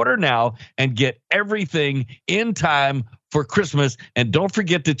internet. Order now and get everything in time for Christmas. And don't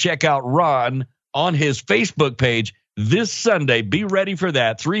forget to check out Ron on his Facebook page this Sunday. Be ready for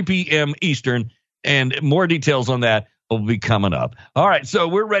that, 3 p.m. Eastern, and more details on that will be coming up. All right, so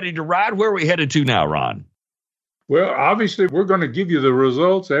we're ready to ride. Where are we headed to now, Ron? Well, obviously, we're going to give you the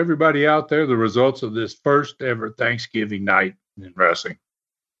results, everybody out there, the results of this first ever Thanksgiving night in wrestling.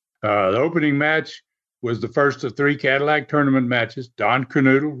 The opening match was the first of 3 Cadillac tournament matches. Don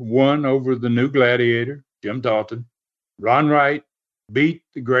Kernodle won over the new gladiator, Jim Dalton. Ron Wright beat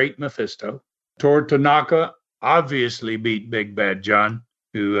the great Mephisto. Toru Tanaka obviously beat Big Bad John,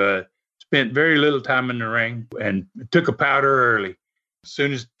 who spent very little time in the ring and took a powder early. As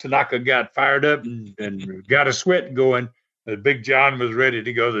soon as Tanaka got fired up and got a sweat going, Big John was ready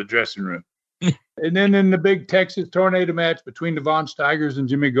to go to the dressing room. And then in the big Texas Tornado match between the Von Steigers and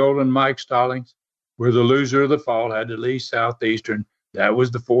Jimmy Golden and Mike Stallings, where the loser of the fall had to leave Southeastern, that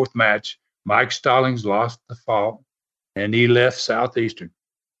was the 4th match. Mike Stallings lost the fall, and he left Southeastern.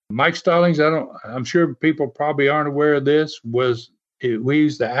 Mike Stallings, I'm sure people probably aren't aware of this,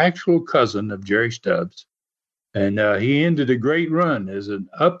 he's the actual cousin of Jerry Stubbs. And he ended a great run as an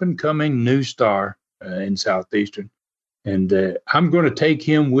up-and-coming new star in Southeastern. And I'm going to take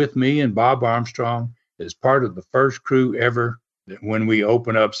him with me and Bob Armstrong as part of the first crew ever when we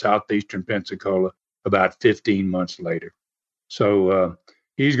open up Southeastern Pensacola about 15 months later. So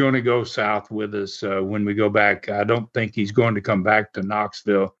he's going to go south with us when we go back. I don't think he's going to come back to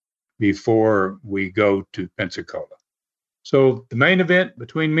Knoxville before we go to Pensacola. So the main event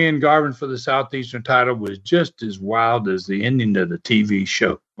between me and Garvin for the Southeastern title was just as wild as the ending of the TV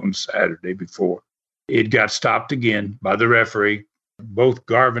show on Saturday before. It got stopped again by the referee. Both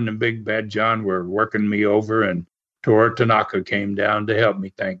Garvin and Big Bad John were working me over, and Toru Tanaka came down to help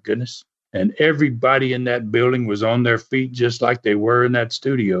me, thank goodness. And everybody in that building was on their feet just like they were in that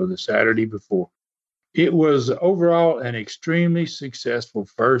studio the Saturday before. It was overall an extremely successful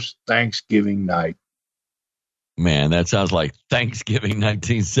first Thanksgiving night. Man, that sounds like Thanksgiving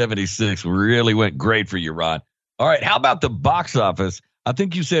 1976 really went great for you, Ron. All right, how about the box office? I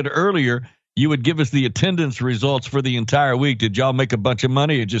think you said earlier you would give us the attendance results for the entire week. Did y'all make a bunch of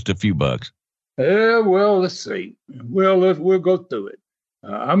money or just a few bucks? Well, let's see. We'll go through it.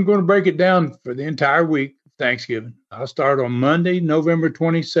 I'm going to break it down for the entire week of Thanksgiving. I'll start on Monday, November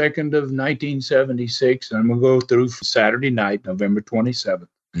 22nd of 1976, and I'm going to go through Saturday night, November 27th.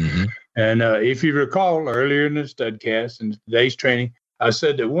 Mm-hmm. And if you recall, earlier in the Studcast and today's training, I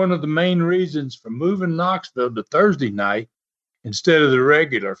said that one of the main reasons for moving Knoxville to Thursday night instead of the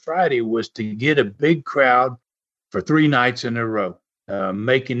regular Friday was to get a big crowd for 3 nights in a row,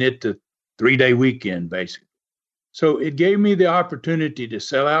 making it the 3-day weekend, basically. So it gave me the opportunity to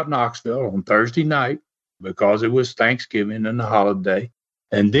sell out Knoxville on Thursday night because it was Thanksgiving and the holiday,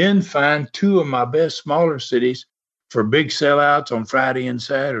 and then find 2 of my best smaller cities for big sellouts on Friday and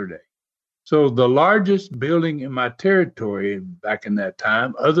Saturday. So the largest building in my territory back in that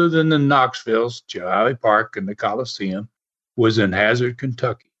time, other than the Knoxville's, Chilhowee Park and the Coliseum, was in Hazard,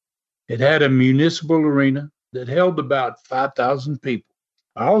 Kentucky. It had a municipal arena that held about 5,000 people.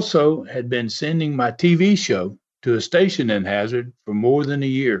 I also had been sending my TV show to a station in Hazard for more than a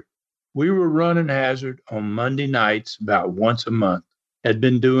year. We were running Hazard on Monday nights about once a month. Had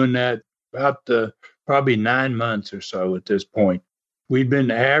been doing that about probably 9 months or so at this point. We'd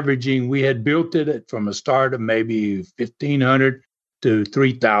been averaging, we had built it from a start of maybe 1,500 to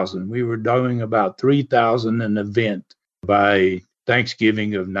 3,000. We were doing about 3,000 an event by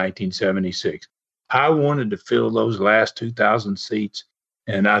Thanksgiving of 1976. I wanted to fill those last 2,000 seats,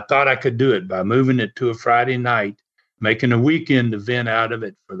 and I thought I could do it by moving it to a Friday night, making a weekend event out of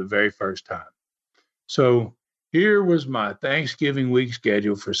it for the very first time. So here was my Thanksgiving week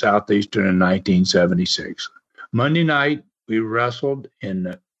schedule for Southeastern in 1976. Monday night, we wrestled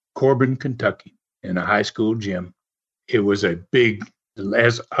in Corbin, Kentucky, in a high school gym. It was a big,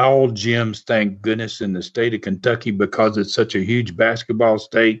 as all gyms, thank goodness, in the state of Kentucky, because it's such a huge basketball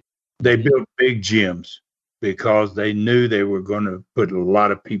state, they built big gyms because they knew they were going to put a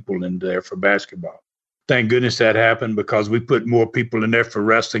lot of people in there for basketball. Thank goodness that happened, because we put more people in there for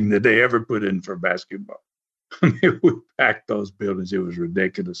wrestling than they ever put in for basketball. I mean, we packed those buildings. It was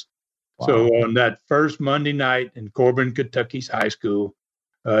ridiculous. Wow. So on that first Monday night in Corbin, Kentucky's high school,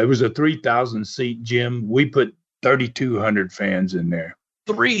 it was a 3,000-seat gym. We put 3,200 fans in there.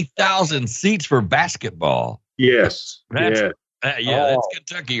 3,000 seats for basketball. Yes. That's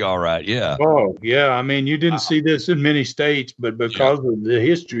Kentucky, all right. Yeah. Oh, yeah. I mean, you didn't see this in many states, but because of the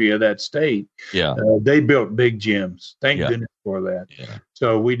history of that state, they built big gyms. Thank goodness for that. Yeah.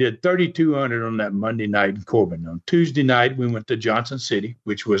 So we did 3,200 on that Monday night in Corbin. On Tuesday night, we went to Johnson City,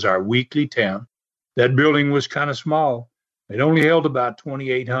 which was our weekly town. That building was kind of small. It only held about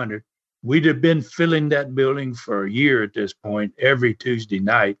 2,800. We'd have been filling that building for a year at this point, every Tuesday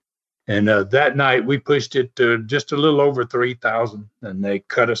night. And that night, we pushed it to just a little over 3,000, and they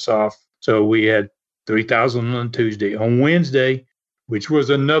cut us off. So we had 3,000 on Tuesday. On Wednesday, which was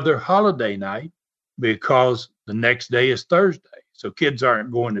another holiday night, because the next day is Thursday. So kids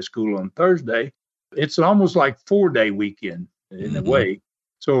aren't going to school on Thursday. It's almost like 4-day weekend in a way.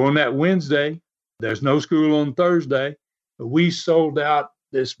 So on that Wednesday, there's no school on Thursday. But we sold out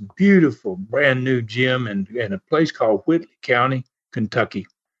this beautiful brand new gym in a place called Whitley County, Kentucky.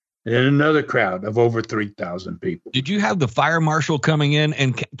 And another crowd of over 3,000 people. Did you have the fire marshal coming in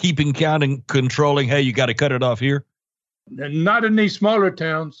and keeping count and controlling, hey, you got to cut it off here? Not in these smaller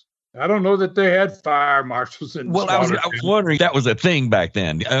towns. I don't know that they had fire marshals in smaller towns. I was wondering if that was a thing back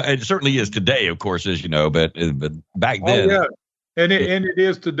then. It certainly is today, of course, as you know, but back then. Oh, yeah. And it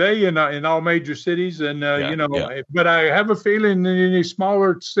is today in all major cities. And, but I have a feeling in these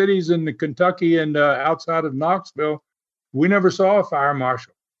smaller cities in Kentucky and outside of Knoxville, we never saw a fire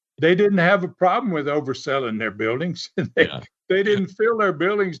marshal. They didn't have a problem with overselling their buildings. They didn't fill their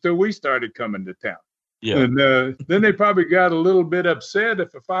buildings till we started coming to town. Yeah. And then they probably got a little bit upset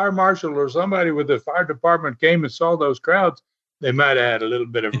if a fire marshal or somebody with the fire department came and saw those crowds. They might have had a little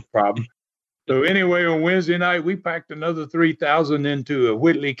bit of a problem. So anyway, on Wednesday night, we packed another 3,000 into a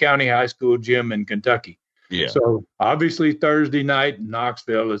Whitley County High School gym in Kentucky. Yeah. So obviously Thursday night in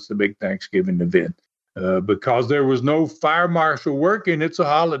Knoxville, it's the big Thanksgiving event. Because there was no fire marshal working, it's a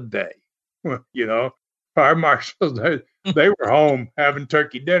holiday. Fire marshals, they were home having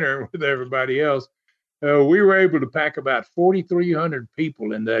turkey dinner with everybody else. We were able to pack about 4,300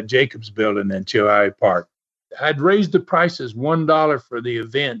 people in that Jacobs building in Chilhowee Park. I'd raised the prices $1 for the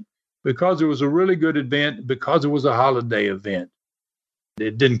event because it was a really good event, because it was a holiday event.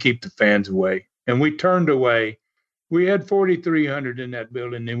 It didn't keep the fans away. And we turned away. We had 4,300 in that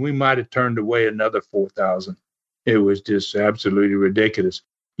building, and we might have turned away another 4,000. It was just absolutely ridiculous.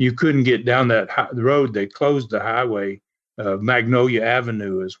 You couldn't get down that road. They closed the highway. Magnolia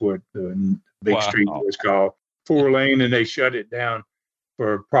Avenue is what the big street was called. 4-lane, and they shut it down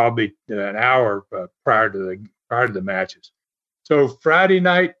for probably an hour prior to the matches. So Friday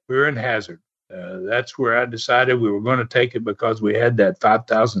night, we were in Hazard. That's where I decided we were going to take it because we had that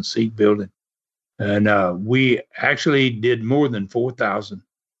 5,000-seat building. And we actually did more than 4,000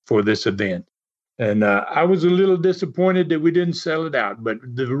 for this event. And I was a little disappointed that we didn't sell it out. But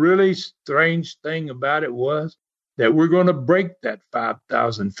the really strange thing about it was that we're going to break that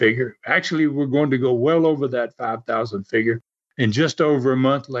 5,000 figure. Actually, we're going to go well over that 5,000 figure in just over a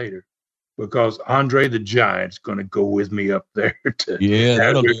month later, because Andre the Giant's going to go with me up there.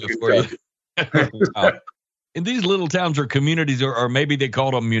 That'll do it for you. In these little towns or communities, or maybe they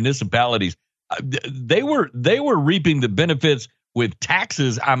call them municipalities, they were reaping the benefits with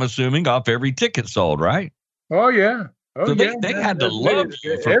taxes, I'm assuming, off every ticket sold, right? Oh, yeah. So they had to love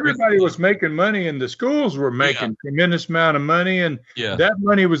you. Everybody was making money, and the schools were making tremendous amount of money. And that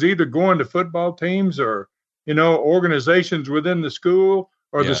money was either going to football teams or, organizations within the school,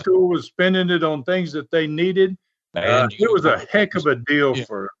 or the school was spending it on things that they needed. It was a heck of a deal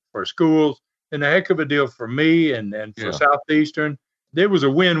for schools, and a heck of a deal for me and for Southeastern. There was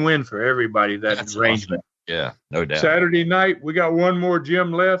a win-win for everybody, that's arrangement. Awesome. Yeah, no doubt. Saturday night, we got one more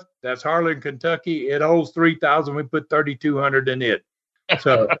gym left. That's Harlan, Kentucky. It holds 3,000. We put 3,200 in it.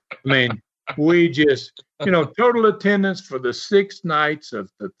 So, I mean, we just, total attendance for the 6 nights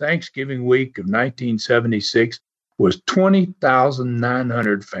of the Thanksgiving week of 1976 was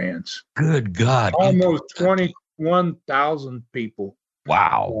 20,900 fans. Good God. Almost 21,000 people.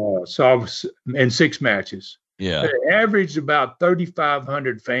 Wow. Saw in 6 matches. Yeah. They averaged about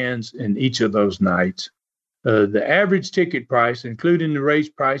 3,500 fans in each of those nights. The average ticket price, including the race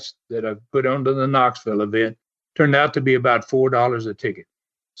price that I put onto the Knoxville event, turned out to be about $4 a ticket.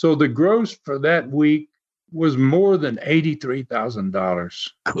 So the gross for that week was more than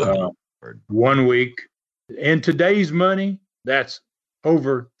 $83,000 one week. In today's money, that's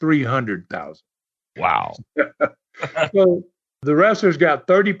over $300,000. Wow. So the wrestlers got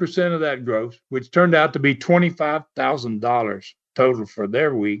 30% of that gross, which turned out to be $25,000 total for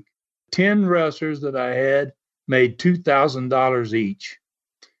their week. 10 wrestlers that I had made $2,000 each,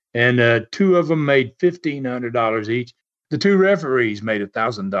 and 2 of them made $1,500 each. The 2 referees made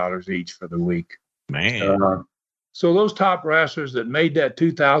 $1,000 each for the week. Man. So those top wrestlers that made that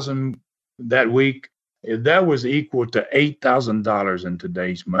 $2,000 that week, that was equal to $8,000 in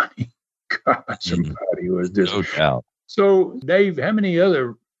today's money. God, somebody was just. No doubt. So, Dave, how many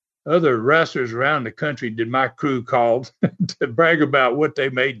other wrestlers around the country did my crew call to brag about what they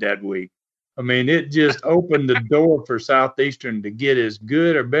made that week? I mean, it just opened the door for Southeastern to get as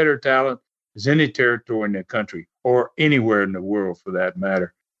good or better talent as any territory in the country or anywhere in the world for that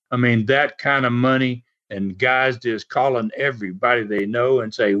matter. I mean, that kind of money and guys just calling everybody they know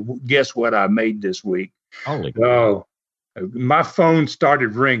and say, guess what I made this week? Holy God. My phone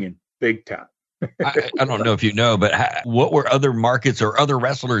started ringing big time. I don't know if you know, but what were other markets or other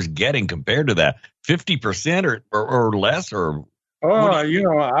wrestlers getting compared to that? 50% or less? Or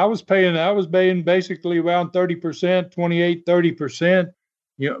I was paying basically around 30%, 28, 30%.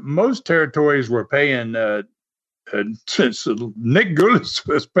 Most territories were paying, since Nick Goulas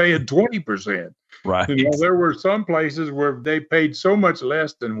was paying 20%. Right. There were some places where they paid so much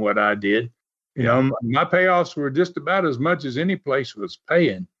less than what I did. My payoffs were just about as much as any place was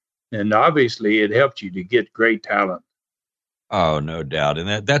paying. And obviously it helped you to get great talent. Oh, no doubt.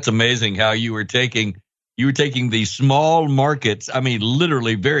 And that's amazing how you were taking these small markets, I mean,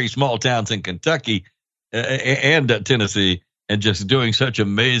 literally very small towns in Kentucky and Tennessee, and just doing such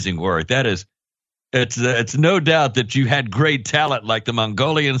amazing work. It's no doubt that you had great talent like the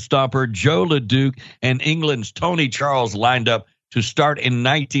Mongolian Stomper, Joe LeDuc, and England's Tony Charles lined up to start in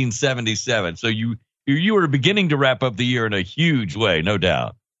 1977. So you were beginning to wrap up the year in a huge way, no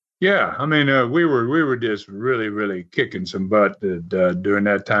doubt. Yeah, I mean, we were just really, really kicking some butt during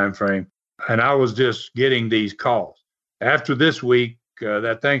that time frame, and I was just getting these calls. After this week,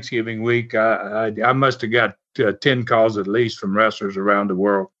 that Thanksgiving week, I must have got 10 calls at least from wrestlers around the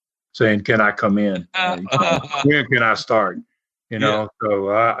world saying, "Can I come in? When can I start?" Yeah.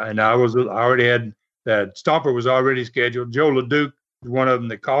 So and I already had that Stomper was already scheduled. Joe LeDuc was one of them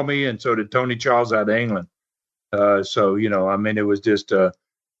that called me, and so did Tony Charles out of England. So I mean, it was just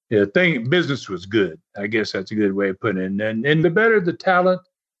business was good. I guess that's a good way of putting it. And the better the talent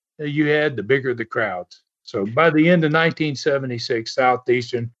you had, the bigger the crowds. So by the end of 1976,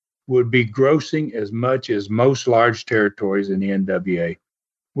 Southeastern would be grossing as much as most large territories in the NWA.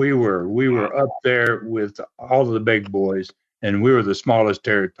 We were up there with all of the big boys, and we were the smallest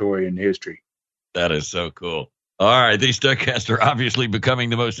territory in history. That is so cool. All right, these Studcasts are obviously becoming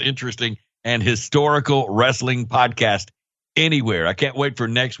the most interesting and historical wrestling podcast anywhere. I can't wait for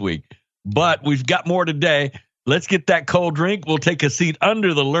next week. But we've got more today. Let's get that cold drink. We'll take a seat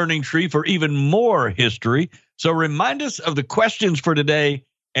under the learning tree for even more history. So remind us of the questions for today,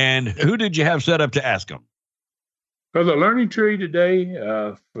 and who did you have set up to ask them? Well, the learning tree today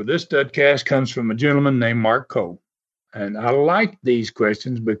for this Studcast comes from a gentleman named Mark Cole. And I liked these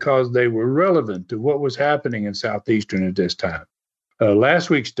questions because they were relevant to what was happening in Southeastern at this time. Last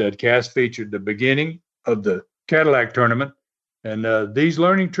week's Studcast featured the beginning of the Cadillac tournament. And these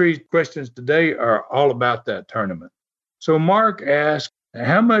learning tree questions today are all about that tournament. So Mark asked,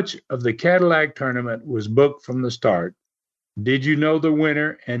 how much of the Cadillac tournament was booked from the start? Did you know the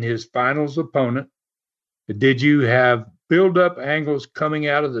winner and his finals opponent? Did you have build-up angles coming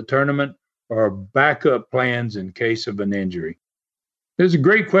out of the tournament or backup plans in case of an injury? These are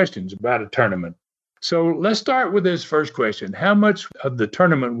great questions about a tournament. So let's start with this first question. How much of the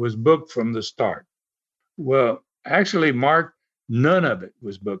tournament was booked from the start? Well, actually, Mark, none of it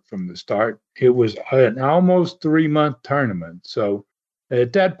was booked from the start. It was an almost 3-month tournament. So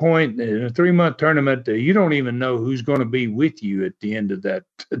at that point, in a 3-month tournament, you don't even know who's going to be with you at the end of that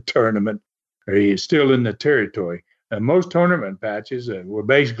tournament, or he's still in the territory. Most tournament patches were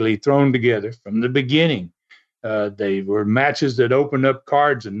basically thrown together from the beginning. They were matches that opened up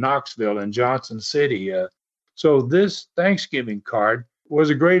cards in Knoxville and Johnson City. So this Thanksgiving card was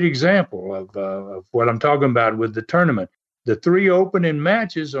a great example of what I'm talking about with the tournament. The 3 opening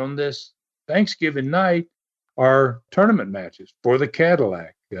matches on this Thanksgiving night are tournament matches for the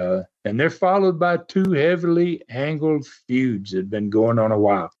Cadillac. And they're followed by 2 heavily angled feuds that had been going on a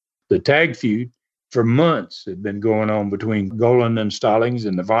while. The tag feud for months had been going on between Golan and Stallings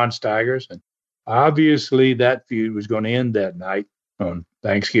and the Von Steigers. And obviously that feud was going to end that night on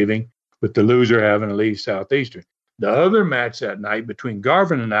Thanksgiving with the loser having to leave Southeastern. The other match that night between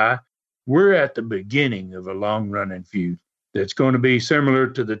Garvin and I, we're at the beginning of a long-running feud that's going to be similar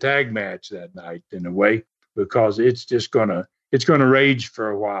to the tag match that night in a way, because it's going to rage for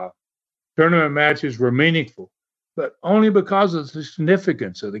a while. Tournament matches were meaningful, but only because of the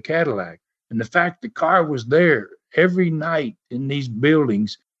significance of the Cadillac and the fact the car was there every night in these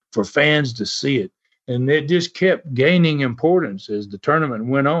buildings for fans to see it. And it just kept gaining importance as the tournament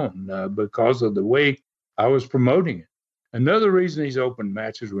went on because of the way I was promoting it. Another reason these open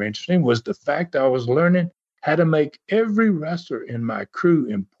matches were interesting was the fact I was learning how to make every wrestler in my crew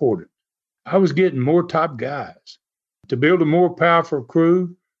important. I was getting more top guys. To build a more powerful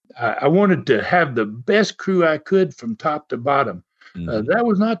crew, I wanted to have the best crew I could from top to bottom. That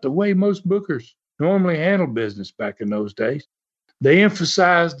was not the way most bookers normally handled business back in those days. They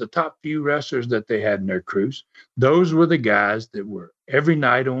emphasized the top few wrestlers that they had in their crews. Those were the guys that were every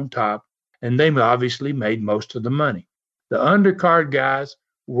night on top, and they obviously made most of the money. The undercard guys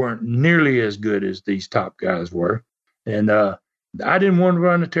weren't nearly as good as these top guys were. And I didn't want to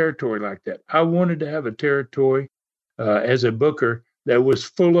run a territory like that. I wanted to have a territory as a booker that was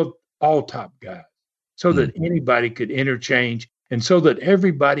full of all top guys so that anybody could interchange and so that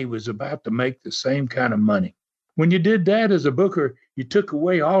everybody was about to make the same kind of money. When you did that as a booker, you took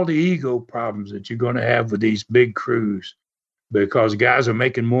away all the ego problems that you're going to have with these big crews because guys are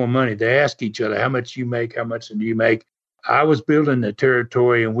making more money. They ask each other, how much you make, how much do you make? I was building a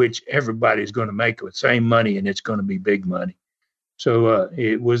territory in which everybody's going to make the same money and it's going to be big money. So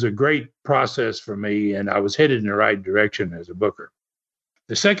it was a great process for me, and I was headed in the right direction as a booker.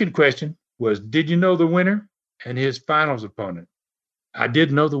 The second question was, did you know the winner and his finals opponent? I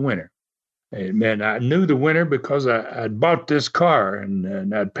did know the winner. And I knew the winner because I'd bought this car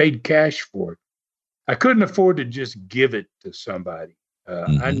and I'd paid cash for it. I couldn't afford to just give it to somebody.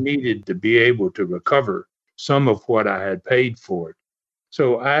 I needed to be able to recover some of what I had paid for it.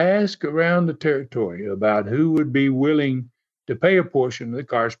 So I asked around the territory about who would be willing to pay a portion of the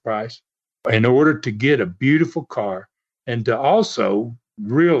car's price in order to get a beautiful car and to also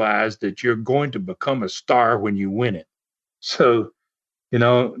realize that you're going to become a star when you win it. So,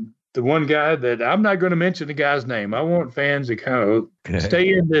 the one guy that I'm not going to mention the guy's name. I want fans to kind of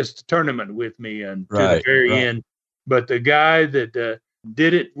stay in this tournament with me and to the very end. But the guy that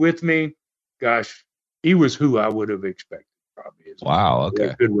did it with me, gosh, he was who I would have expected. Probably is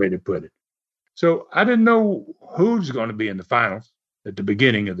a good way to put it. So I didn't know who's going to be in the finals at the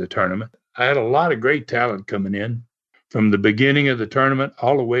beginning of the tournament. I had a lot of great talent coming in from the beginning of the tournament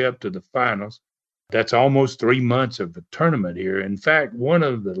all the way up to the finals. That's almost 3 months of the tournament here. In fact, one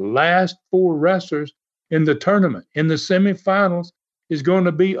of the last 4 wrestlers in the tournament, in the semifinals, is going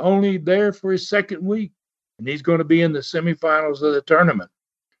to be only there for his second week. And he's going to be in the semifinals of the tournament.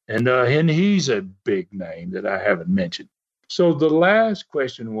 And he's a big name that I haven't mentioned. So the last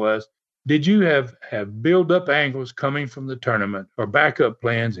question was, did you have build-up angles coming from the tournament or backup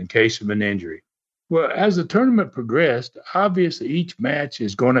plans in case of an injury? Well, as the tournament progressed, obviously each match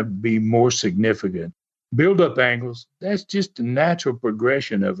is going to be more significant. Build-up angles, that's just a natural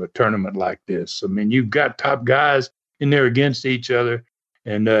progression of a tournament like this. I mean, you've got top guys in there against each other,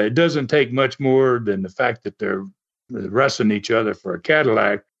 and it doesn't take much more than the fact that they're wrestling each other for a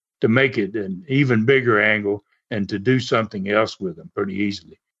Cadillac to make it an even bigger angle and to do something else with them pretty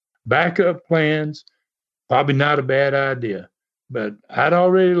easily. Backup plans, probably not a bad idea, but I'd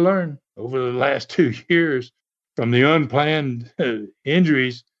already learned over the last 2 years from the unplanned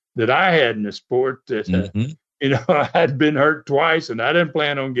injuries that I had in the sport that, I'd been hurt twice and I didn't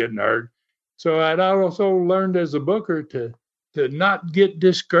plan on getting hurt. So I'd also learned as a booker to not get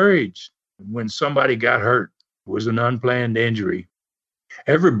discouraged when somebody got hurt. It was an unplanned injury.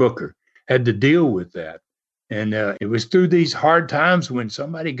 Every booker had to deal with that. And it was through these hard times when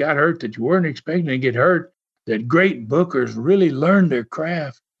somebody got hurt that you weren't expecting to get hurt that great bookers really learned their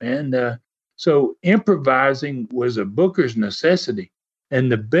craft. And so improvising was a booker's necessity.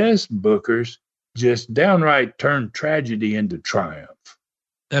 And the best bookers just downright turned tragedy into triumph.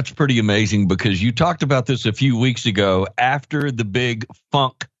 That's pretty amazing because you talked about this a few weeks ago after the big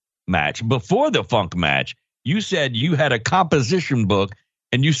Funk match. Before the Funk match, you said you had a composition book,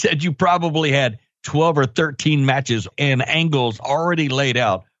 and you said you probably had 12 or 13 matches and angles already laid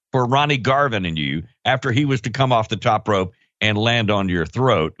out for Ronnie Garvin and you after he was to come off the top rope and land on your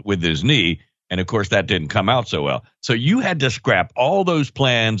throat with his knee. And, of course, that didn't come out so well. So you had to scrap all those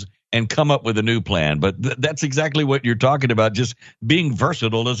plans and come up with a new plan. But that's exactly what you're talking about, just being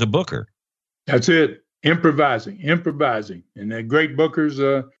versatile as a booker. That's it. Improvising. And the great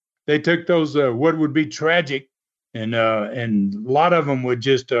bookers, they took those what would be tragic, and a lot of them would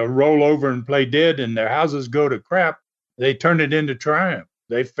just roll over and play dead and their houses go to crap. They turn it into triumph.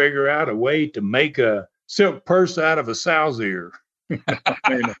 They figure out a way to make a silk purse out of a sow's ear. That's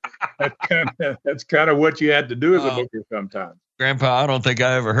kind of what you had to do as a booker sometimes. Grandpa, I don't think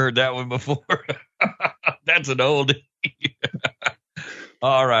I ever heard that one before. That's an old.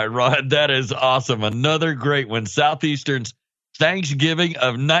 All right, Ron, that is awesome. Another great one. Southeastern's Thanksgiving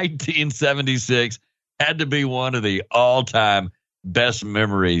of 1976 had to be one of the all-time best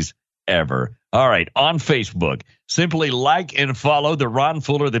memories ever. All right, on Facebook, simply like and follow the Ron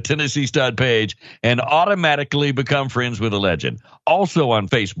Fuller, the Tennessee Stud page, and automatically become friends with a legend. Also on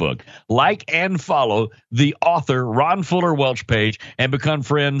Facebook, like and follow the author Ron Fuller Welch page and become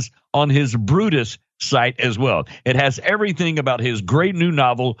friends on his Brutus site as well. It has everything about his great new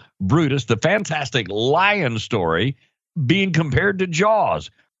novel, Brutus, the fantastic lion story being compared to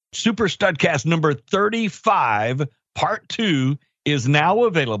Jaws. Super Studcast number 35, part 2, is now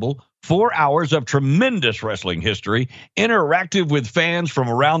available. 4 hours of tremendous wrestling history, interactive with fans from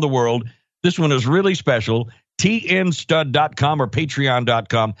around the world. This one is really special. tnstud.com or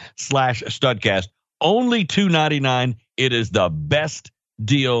patreon.com/studcast. Only $2.99. It is the best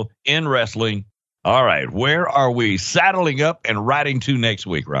deal in wrestling. All right, where are we saddling up and riding to next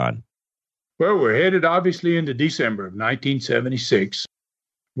week, Ron? Well, we're headed obviously into December of 1976.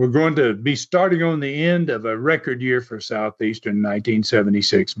 We're going to be starting on the end of a record year for Southeastern.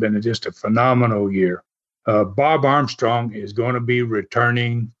 1976 been just a phenomenal year. Bob Armstrong is going to be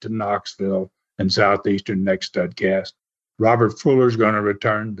returning to Knoxville and Southeastern next Studcast. Robert Fuller is going to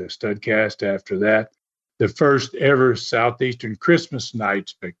return to Studcast after that. The first ever Southeastern Christmas Night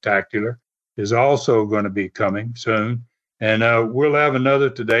Spectacular is also going to be coming soon. And we'll have another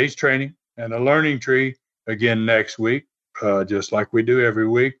Today's Training and a Learning Tree again next week. Just like we do every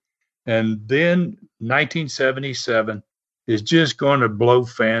week. And then 1977 is just going to blow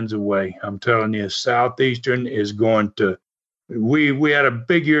fans away. I'm telling you, Southeastern is going to, we had a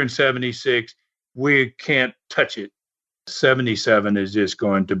big year in 76. We can't touch it. 77 is just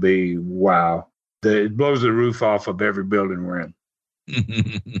going to be, wow. It blows the roof off of every building we're in.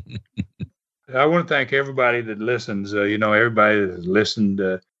 I want to thank everybody that listens, everybody that's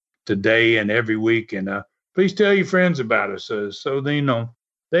listened today and every week. And please tell your friends about us so they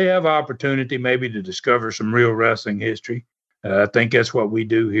they have opportunity maybe to discover some real wrestling history. I think that's what we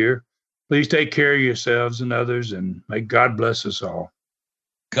do here. Please take care of yourselves and others, and may God bless us all.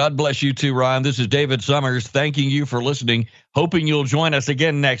 God bless you too, Ron. This is David Summers thanking you for listening, hoping you'll join us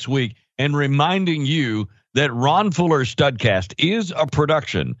again next week, and reminding you that Ron Fuller Studcast is a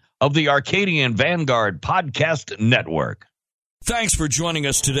production of the Arcadian Vanguard Podcast Network. Thanks for joining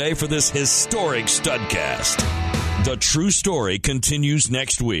us today for this historic Studcast. The true story continues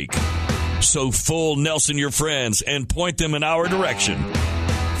next week. So full Nelson your friends and point them in our direction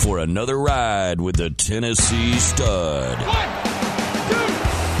for another ride with the Tennessee Stud. 1, 2,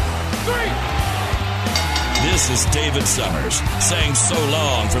 3. This is David Summers saying so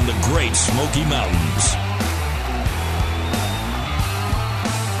long from the great Smoky Mountains.